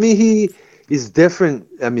 I mean, he is different.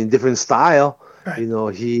 I mean, different style. Right. You know,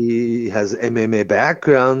 he has MMA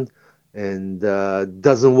background and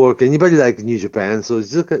doesn't work anybody like New Japan. So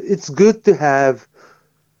it's good to have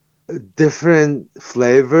a different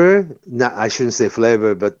flavor. Not, I shouldn't say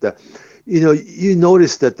flavor, but you know, you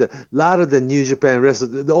notice that a lot of the New Japan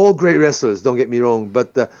wrestlers, they're all great wrestlers. Don't get me wrong,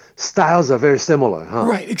 but the styles are very similar, huh?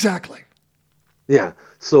 Right. Exactly. Yeah.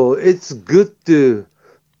 So it's good to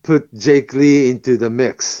put Jake Lee into the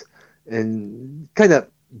mix and kind of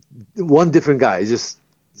one different guy, just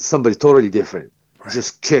somebody totally different, Right.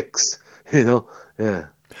 just kicks, you know. Yeah.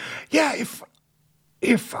 Yeah.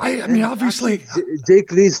 If I mean, obviously,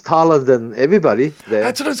 Jake Lee's taller than everybody there.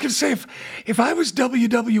 that's what I was going to say. If I was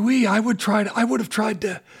WWE, I would have tried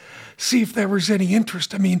to see if there was any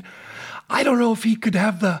interest. I mean, I don't know if he could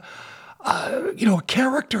have the, a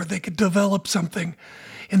character. They could develop something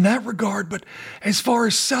in that regard. But as far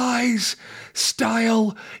as size,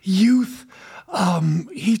 style, youth,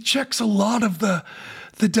 he checks a lot of the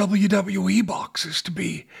WWE boxes to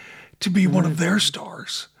be one of their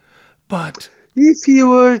stars. But if he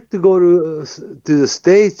were to go to the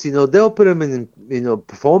States, you know, they'll put him in, you know,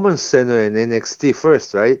 Performance Center and NXT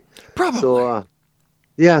first, right? probably. So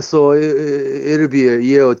yeah, so it'll be a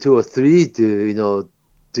year or two or three to, you know,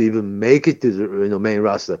 to even make it to the, you know, main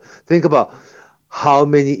roster. Think about how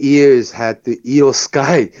many years had the Io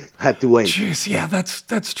Sky had to wait. Jeez, yeah,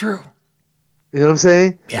 that's true. You know what I'm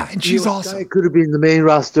saying? Yeah, and she's Io awesome. Sky could have been in the main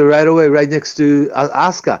roster right away, right next to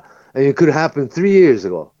Asuka. And it could have happened 3 years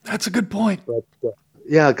ago. That's a good point. But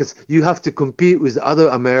yeah, because you have to compete with other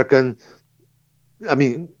American, I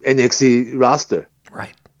mean, NXT roster.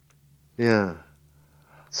 Right. Yeah.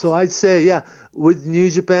 So I'd say, yeah, with New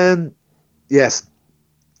Japan, yes,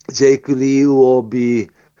 Jake Lee will be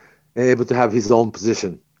able to have his own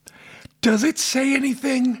position. Does it say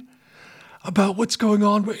anything about what's going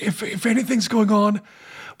on? If anything's going on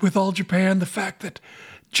with All Japan, the fact that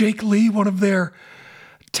Jake Lee, one of their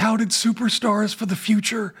touted superstars for the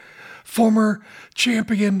future, former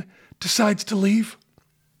champion, decides to leave?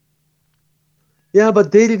 Yeah,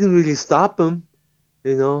 but they didn't really stop him,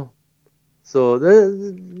 you know. So there's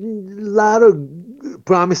a lot of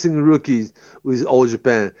promising rookies with All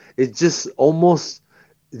Japan. It just almost,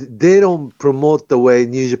 they don't promote the way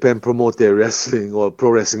New Japan promote their wrestling or pro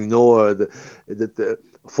wrestling, nor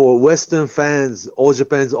for Western fans, All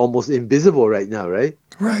Japan's almost invisible right now, right?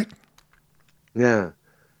 Right. Yeah.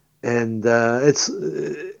 And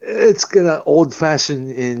it's kind of old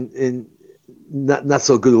fashioned in not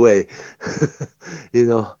so good way, you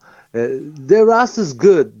know. Their roster's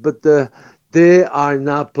good, but they are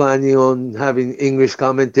not planning on having English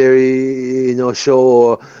commentary, you know, show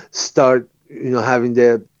or start, you know, having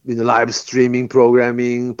their, you know, live streaming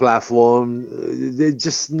programming platform. They're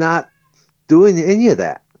just not doing any of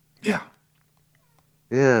that. Yeah.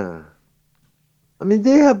 Yeah. I mean,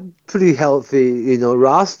 they have pretty healthy, you know,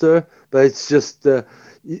 roster, but it's just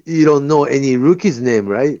you don't know any rookie's name,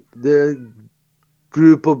 right? The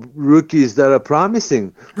group of rookies that are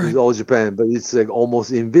promising with All Japan, but it's like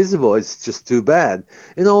almost invisible. It's just too bad.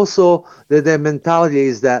 And also, their mentality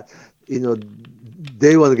is that, you know,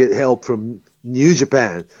 they want to get help from New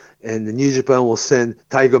Japan, and the New Japan will send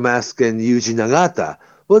Tiger Mask and Yuji Nagata.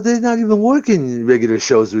 Well, they're not even working regular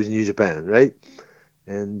shows with New Japan, right?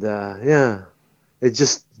 And yeah. It's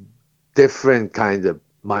just different kind of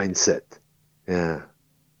mindset. Yeah.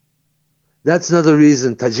 That's another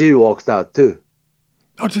reason Tajiri walked out too.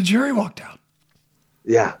 Oh, Tajiri walked out.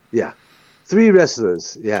 Yeah, yeah. 3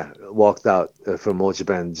 wrestlers, yeah, walked out from All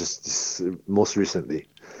Japan just most recently.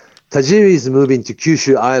 Tajiri is moving to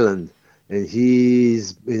Kyushu Island, and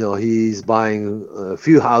he's buying a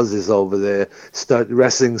few houses over there, start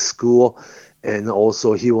wrestling school, and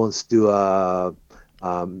also he wants to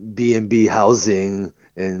B&B housing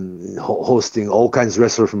and hosting all kinds of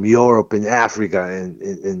wrestlers from Europe and Africa and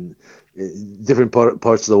in different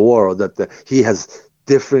parts of the world. That he has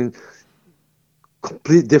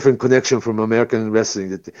complete different connection from American wrestling.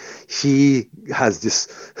 That he has this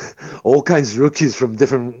all kinds of rookies from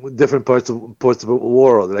different parts of the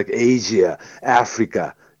world, like Asia,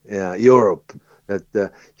 Africa, Europe.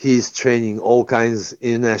 That he's training all kinds of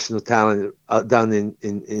international talent down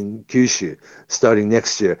in Kyushu starting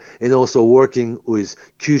next year, and also working with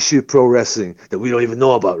Kyushu Pro Wrestling that we don't even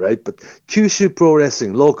know about, right? But Kyushu Pro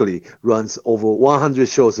Wrestling locally runs over 100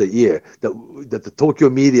 shows a year that the Tokyo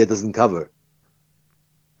media doesn't cover.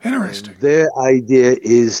 Interesting. And their idea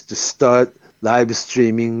is to start live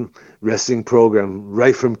streaming wrestling program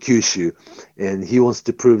right from Kyushu, and he wants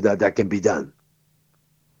to prove that can be done.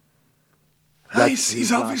 Nice.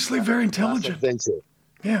 He's obviously very intelligent. Adventure.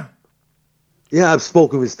 Yeah. Yeah, I've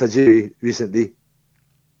spoken with Tajiri recently.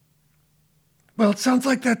 Well, it sounds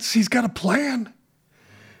like he's got a plan,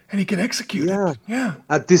 and he can execute Yeah. it. Yeah.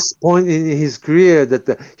 At this point in his career,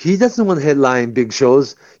 he doesn't want to headline big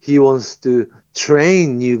shows. He wants to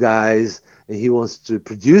train new guys, and he wants to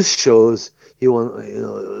produce shows. He wants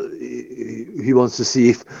to see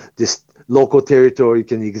if this local territory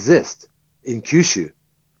can exist in Kyushu.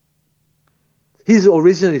 He's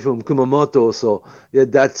originally from Kumamoto, so yeah,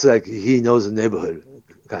 that's like he knows the neighborhood,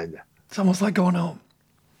 kind of. It's almost like going home.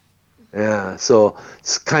 Yeah, so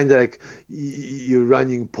it's kind of like you're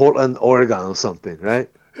running Portland, Oregon or something, right?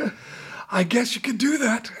 I guess you could do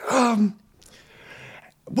that.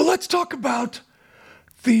 Well, let's talk about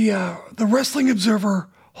the Wrestling Observer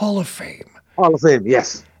Hall of Fame. Hall of Fame,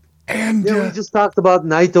 yes. And yeah, we just talked about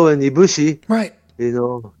Naito and Ibushi. Right.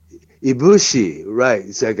 Ibushi, right?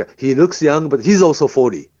 It's like he looks young, but he's also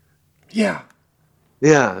 40. Yeah.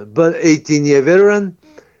 Yeah, but 18-year veteran.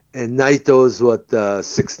 And Naito's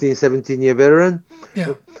 16, 17-year veteran.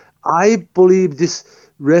 Yeah. I believe this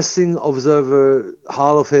Wrestling Observer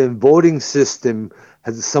Hall of Fame voting system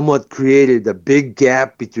has somewhat created a big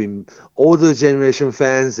gap between older generation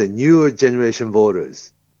fans and newer generation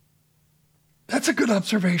voters. That's a good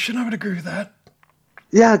observation. I would agree with that.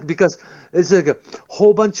 Yeah, because it's like a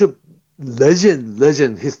whole bunch of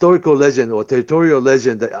historical legend or territorial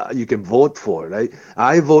legend that you can vote for, right?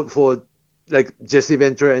 I vote for like Jesse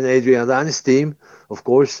Ventura and Adrian Adonis team, of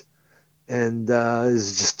course. And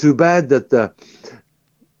it's just too bad that,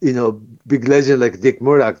 big legend like Dick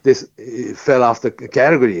Murdoch, fell off the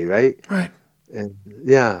category, right? Right. And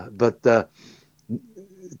yeah, but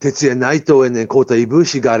Tetsuya Naito and then Kota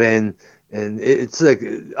Ibushi got in, and it's like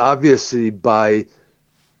obviously by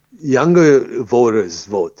younger voters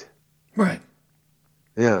vote. Right.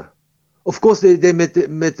 Yeah. Of course, they met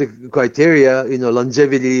the criteria,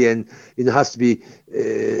 longevity, and has to be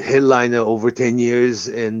headliner over 10 years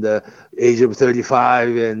and age of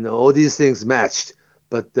 35, and all these things matched.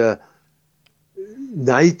 But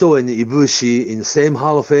Naito and Ibushi in the same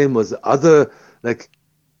Hall of Fame was other like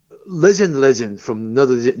legend from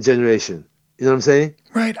another generation. You know what I'm saying?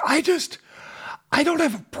 Right. I don't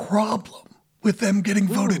have a problem with them getting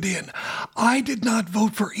voted in. I did not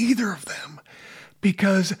vote for either of them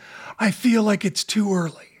because I feel like it's too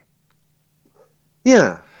early.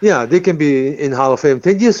 Yeah, they can be in Hall of Fame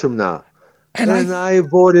 10 years from now. And I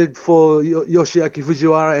voted for Yoshiaki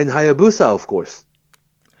Fujiwara and Hayabusa, of course.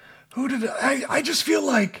 Who did I just feel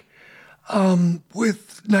like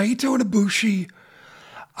with Naito and Ibushi,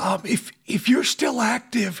 if you're still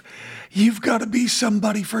active, you've got to be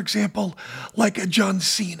somebody, for example, like a John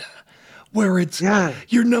Cena, where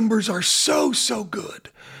your numbers are so good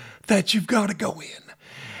that you've got to go in.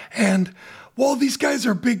 And while these guys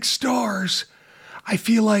are big stars, I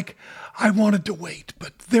feel like I wanted to wait,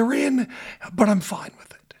 but they're in, but I'm fine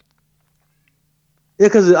with it. Yeah,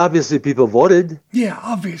 because obviously people voted. Yeah,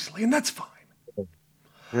 obviously, and that's fine.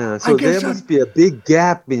 Yeah, so there must be a big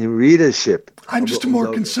gap in readership. I'm just a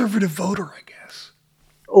more conservative voter, I guess.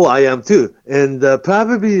 Oh, I am too. And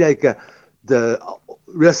probably like the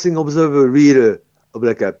Wrestling Observer reader of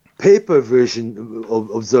like a paper version of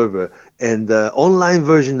Observer and the online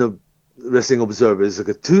version of Wrestling Observer is like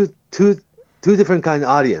a two different kind of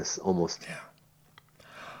audience almost.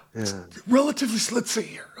 Yeah. Relatively, let's see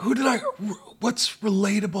here. What's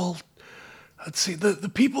relatable? Let's see,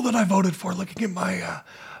 the people that I voted for, looking at my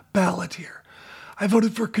ballot here. I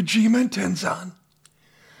voted for Kojima and Tenzan.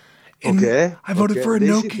 I voted for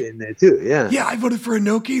Inoki. In there too, yeah. Yeah, I voted for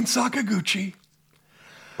Inoki and Sakaguchi.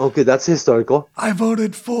 Okay, that's historical. I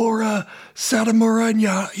voted for Satomura and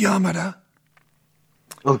Yamada.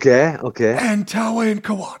 Okay. And Taue and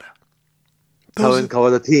Kawada. Taue and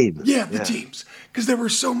Kawada team. Yeah, the teams. Because there were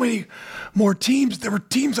so many more teams. There were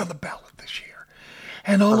teams on the ballot this year.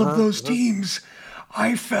 And all of those teams,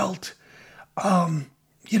 I felt, you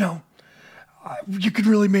could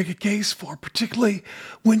really make a case for, particularly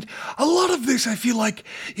when a lot of this, I feel like,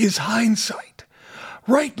 is hindsight.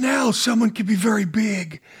 Right now, someone could be very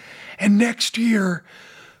big, and next year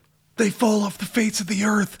they fall off the face of the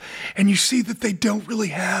earth, and you see that they don't really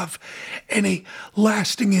have any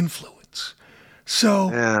lasting influence.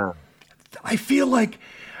 So I feel like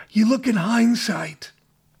you look in hindsight,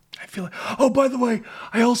 I feel like, oh, by the way,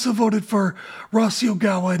 I also voted for Rossy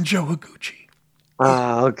Ogawa and Joe Higuchi.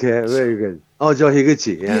 Okay, very good. Oh, Joe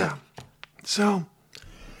Higuchi, yeah. So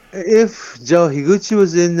if Joe Higuchi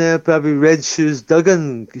was in there, probably Red Shoes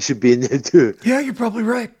Duggan should be in there too. Yeah, you're probably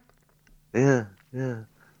right. Yeah.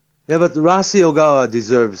 Yeah, but Rasi Ogawa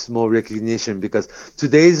deserves more recognition because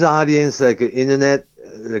today's audience, like internet,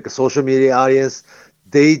 like a social media audience,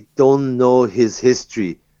 they don't know his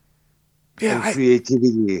history and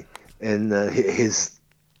creativity and his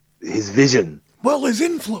vision. Well, his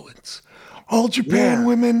influence. All Japan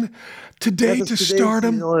women today to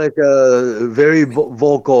stardom. Like very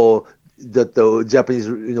vocal that the Japanese,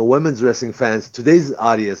 women's wrestling fans, today's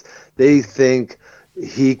audience, they think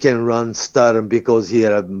he can run stardom because he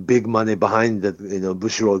had a big money behind the,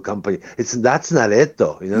 Bushiroad company. That's not it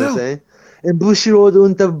though. You know what I'm saying? And Bushiroad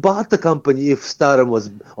wouldn't have bought the company if stardom was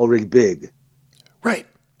already big. Right.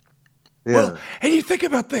 Yeah. Well, and you think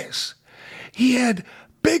about this. He had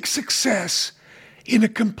big success in a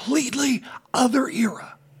completely other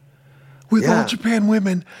era with All Japan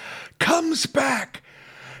Women, comes back,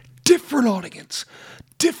 different audience,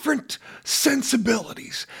 different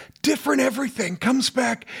sensibilities, different everything, comes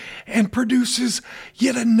back and produces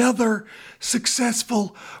yet another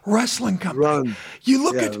successful wrestling company. Run. You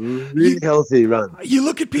look at really healthy run. You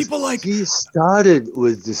look at people like he started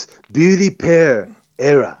with this beauty pair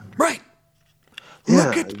era. Right.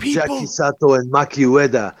 Look at people Jackie Sato and Maki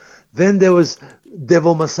Ueda. Then there was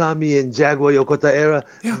Devo Masami and Jaguar Yokota era.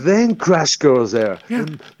 Then Crash Girls era.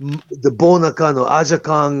 And the Bo Nakano, Aja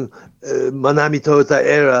Kong, Manami Toyota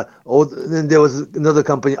era. Then there was another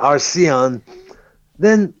company, Arceon.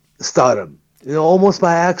 Then Stardom. Almost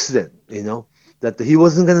by accident. That he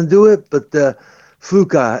wasn't going to do it, but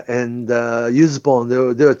Fuka and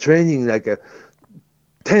Yuzupon, they were training like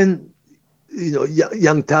 10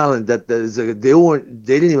 young talent that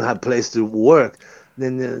they didn't even have a place to work.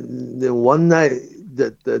 Then one night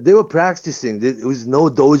that they were practicing, there was no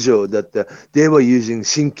dojo, that they were using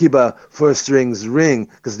Shinkiba First Rings ring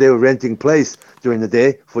because they were renting place during the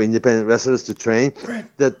day for independent wrestlers to train. Right.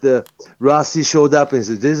 That Rossi showed up and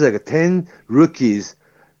said, "There's like 10 rookies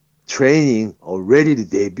training or ready to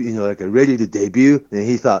debut, ready to debut." And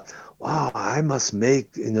he thought, wow, I must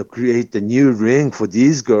create the new ring for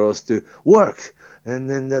these girls to work. And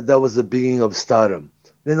then that was the beginning of Stardom.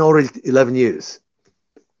 Then already 11 years.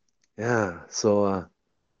 Yeah, so...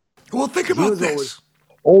 well, think about this.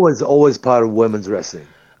 Always part of women's wrestling.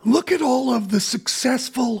 Look at all of the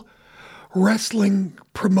successful wrestling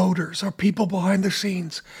promoters or people behind the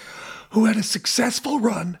scenes who had a successful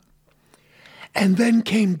run and then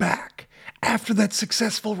came back after that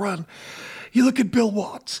successful run. You look at Bill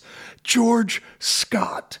Watts, George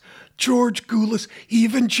Scott, George Goulas,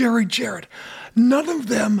 even Jerry Jarrett. None of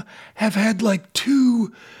them have had like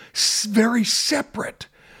two very separate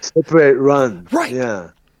run. Right. Yeah.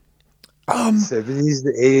 70s,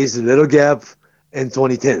 the 80s, a little gap, and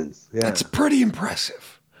 2010s. Yeah. That's pretty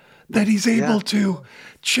impressive that he's able to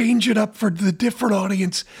change it up for the different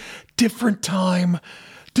audience, different time,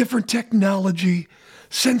 different technology,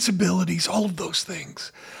 sensibilities, all of those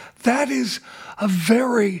things. That is a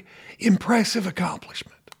very impressive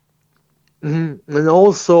accomplishment. Mm-hmm. And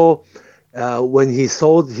also, when he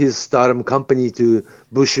sold his Stardom company to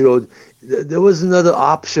Bushiroad, there was another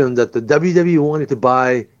option that the WWE wanted to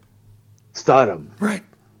buy Stardom. Right.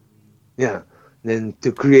 Yeah. Then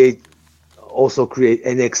to create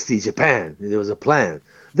NXT Japan. There was a plan.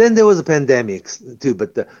 Then there was a pandemic too,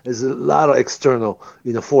 but there's a lot of external,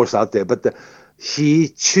 force out there. But he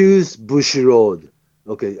chose Bushiroad.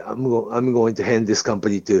 Okay, I'm going to hand this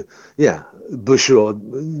company to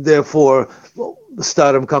Bushiroad. Therefore, the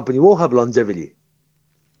Stardom company will have longevity.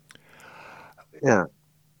 Yeah.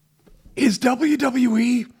 Is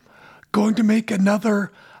WWE going to make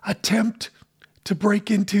another attempt to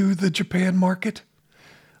break into the Japan market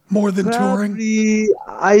more than touring?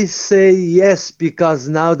 I say yes, because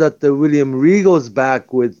now that the William Regal's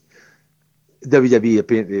back with WWE,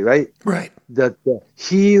 apparently, right? Right. That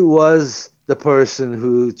he was the person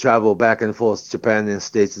who traveled back and forth Japan and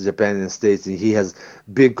States, and he has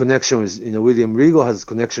big connection with, William Regal has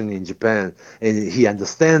connection in Japan, and he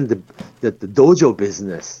understands that the dojo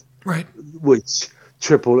business, right, which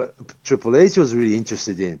Triple H was really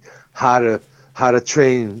interested in, how to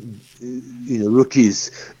train,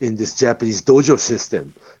 rookies in this Japanese dojo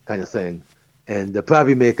system kind of thing, and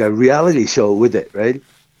probably make a reality show with it, right?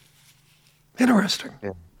 Interesting.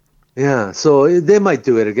 Yeah. So they might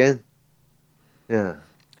do it again. Yeah.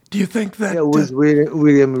 Do you think that... with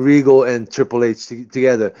William Regal and Triple H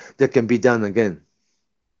together, that can be done again.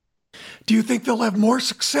 Do you think they'll have more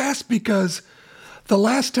success? Because the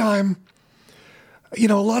last time, a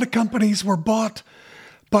lot of companies were bought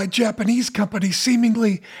by Japanese companies,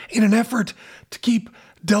 seemingly in an effort to keep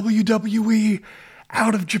WWE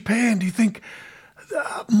out of Japan. Do you think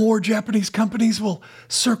more Japanese companies will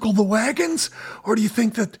circle the wagons? Or do you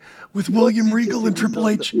think that with William Regal and Triple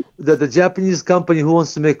H... The Japanese company who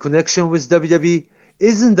wants to make connection with WWE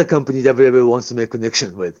isn't the company WWE wants to make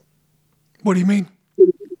connection with. What do you mean?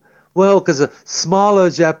 Well, because a smaller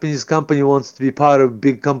Japanese company wants to be part of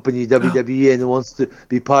big company WWE and wants to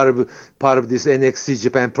be part of this NXT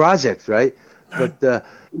Japan project, right? But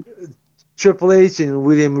Triple H and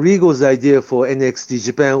William Regal's idea for NXT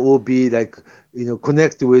Japan will be like,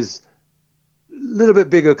 connect with a little bit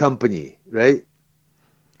bigger company, right?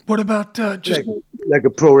 What about just like a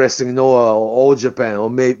Pro Wrestling Noah or All Japan, or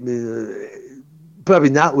maybe probably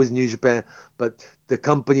not with New Japan, but the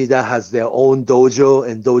company that has their own dojo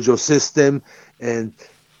and dojo system. And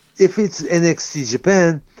if it's NXT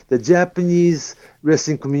Japan, the Japanese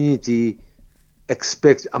wrestling community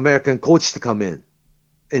expects American coach to come in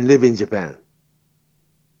and live in Japan.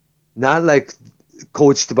 Not like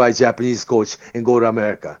coached by Japanese coach and go to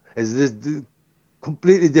America. It's this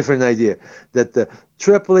completely different idea that the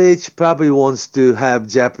Triple H probably wants to have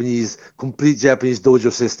complete Japanese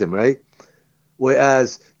dojo system, right?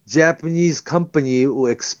 Whereas Japanese company will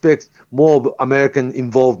expect more American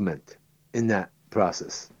involvement in that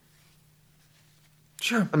process.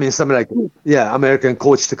 Sure. I mean, somebody like, American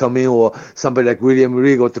coach to come in, or somebody like William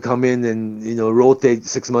Regal to come in and, rotate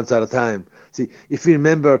 6 months at a time. See, if you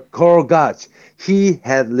remember Carl Gotch, he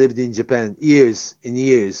had lived in Japan years and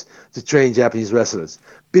years to train Japanese wrestlers.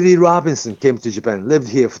 Billy Robinson came to Japan, lived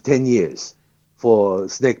here for 10 years for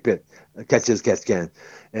Snake Pit, Catch As Catch Can.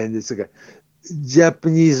 And it's like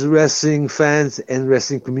Japanese wrestling fans and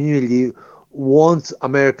wrestling community want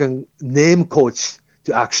American name coach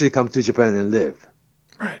to actually come to Japan and live.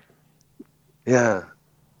 Right. Yeah.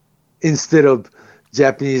 Instead of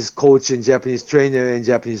Japanese coach and Japanese trainer and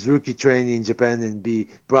Japanese rookie training in Japan and be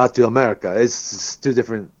brought to America. It's two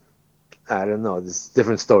different, I don't know, it's a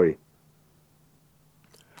different story.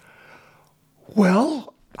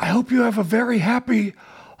 Well, I hope you have a very happy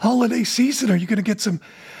holiday season. Are you going to get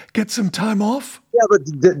some time off? Yeah, but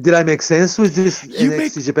did I make sense with this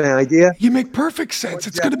NXT Japan idea? You make perfect sense.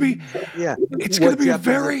 It's going to be it's going to be a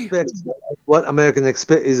very... What American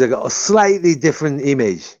expect is a slightly different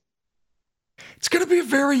image. It's going to be a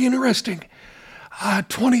very interesting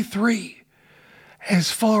 23 as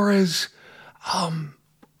far as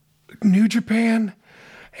New Japan,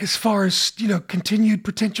 as far as, continued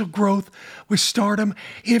potential growth with Stardom.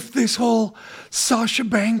 If this whole Sasha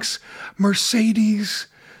Banks, Mercedes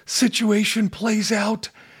situation plays out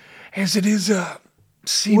as it is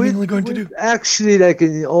seemingly going to do. Actually, like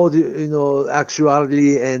in all the,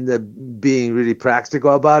 actuality and being really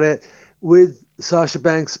practical about it, with Sasha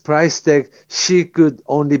Banks' price tag, she could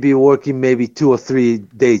only be working maybe 2 or 3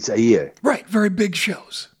 dates a year. Right, very big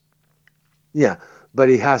shows. Yeah, but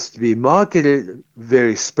it has to be marketed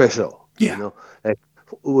very special. Yeah. Like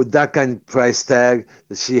with that kind of price tag,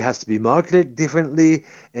 she has to be marketed differently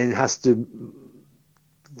and has to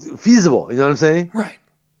feasible. You know what I'm saying? Right.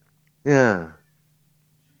 Yeah.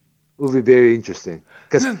 It will be very interesting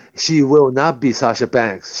because she will not be Sasha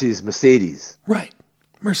Banks. She's Mercedes. Right.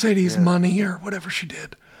 Mercedes Money or whatever she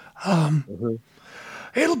did.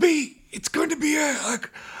 It's going to be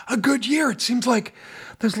a good year. It seems like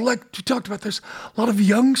there's, like you talked about, there's a lot of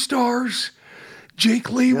young stars.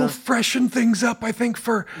 Jake Lee will freshen things up, I think,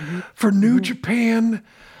 for New Japan.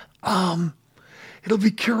 It'll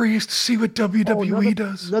be curious to see what WWE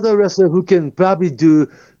does. Another wrestler who can probably do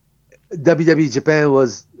WWE Japan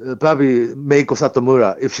was probably Meiko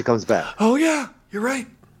Satomura if she comes back. Oh, yeah. You're right.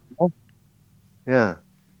 Yeah.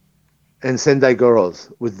 And Sendai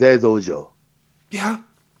Girls with their dojo. Yeah.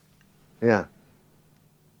 Yeah.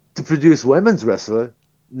 To produce women's wrestler,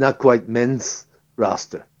 not quite men's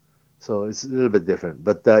roster. So it's a little bit different.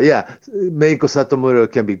 But Meiko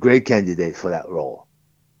Satomura can be a great candidate for that role.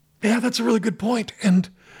 Yeah, that's a really good point. And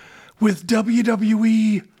with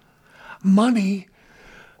WWE money,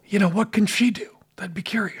 what can she do? I'd be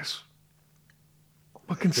curious.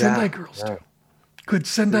 What can Sendai Girls do? Could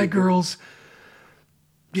Sendai Girls,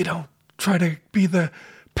 try to be the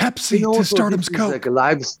Pepsi to Stardom's Coke? Like a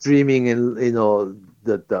live streaming and,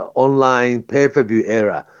 the online pay-per-view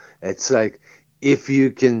era. It's like if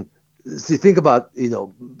you can think about,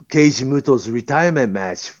 Keiji Muto's retirement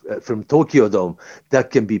match from Tokyo Dome,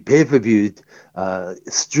 that can be pay-per-viewed,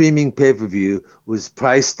 streaming pay-per-view with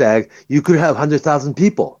price tag. You could have 100,000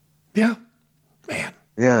 people. Yeah, man.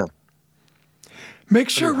 Yeah. Make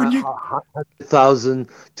sure when you 100,000,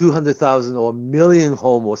 200,000, or a million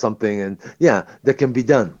home or something, and that can be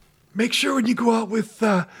done. Make sure when you go out with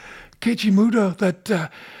Keiji Muto that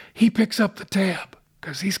he picks up the tab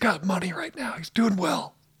because he's got money right now. He's doing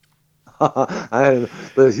well. I don't know,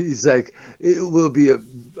 but he's like, it will be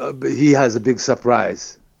he has a big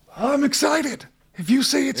surprise. I'm excited. If you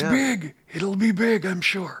say it's Yeah. big, it'll be big, I'm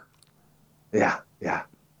sure. Yeah, yeah.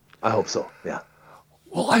 I hope so. Yeah.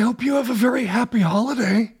 Well, I hope you have a very happy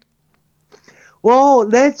holiday. Well,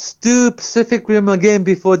 let's do Pacific Rim again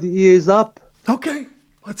before the year is up. Okay,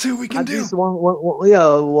 let's see what we can At do. least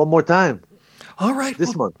one more time All right,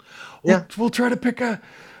 this month. Yeah. we'll try to pick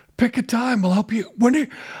a time. We'll help you.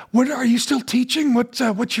 When are you still teaching? What's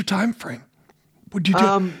your time frame? Would you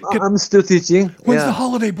do? I'm still teaching. When's Yeah. the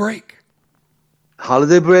holiday break?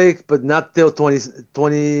 Holiday break, but not till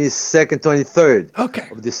 22nd, 23rd Okay,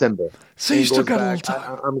 of December. so you And still goes got a back-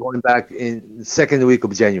 little time. I'm going back in second week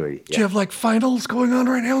of January. Do you have like finals going on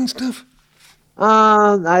right now and stuff?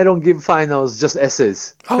 I don't give finals, just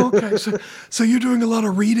essays. Oh, okay. So you're doing a lot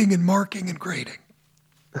of reading and marking and grading.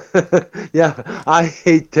 Yeah, I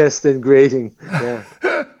hate test and grading. Yeah.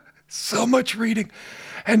 So much reading,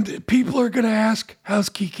 and people are gonna ask, "How's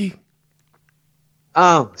Kiki?"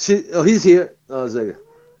 He's here. Oh, sorry.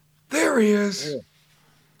 There he is.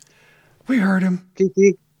 We heard him.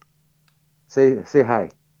 Kiki, say hi.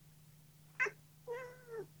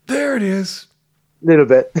 There it is. Little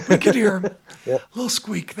bit. We could hear him. Yeah. Little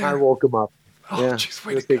squeak I there. woke him up. Oh, Yeah, jeez,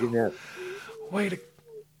 way he was to taking go. that.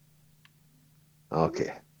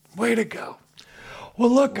 Okay. Way to go. Well,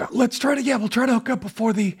 look, we'll try to hook up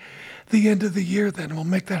before the end of the year. Then we'll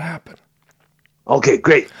make that happen. Okay,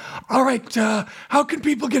 great. All right. How can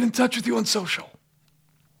people get in touch with you on social?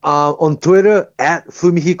 On Twitter at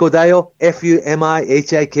Fumihiko Dayo,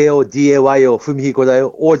 FUMIHIKODAYO, Fumihiko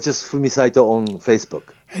Dayo, or just Fumi Saito on Facebook.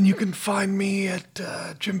 And you can find me at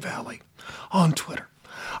Jim Valley on Twitter.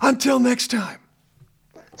 Until next time.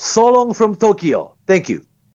 So long from Tokyo. Thank you.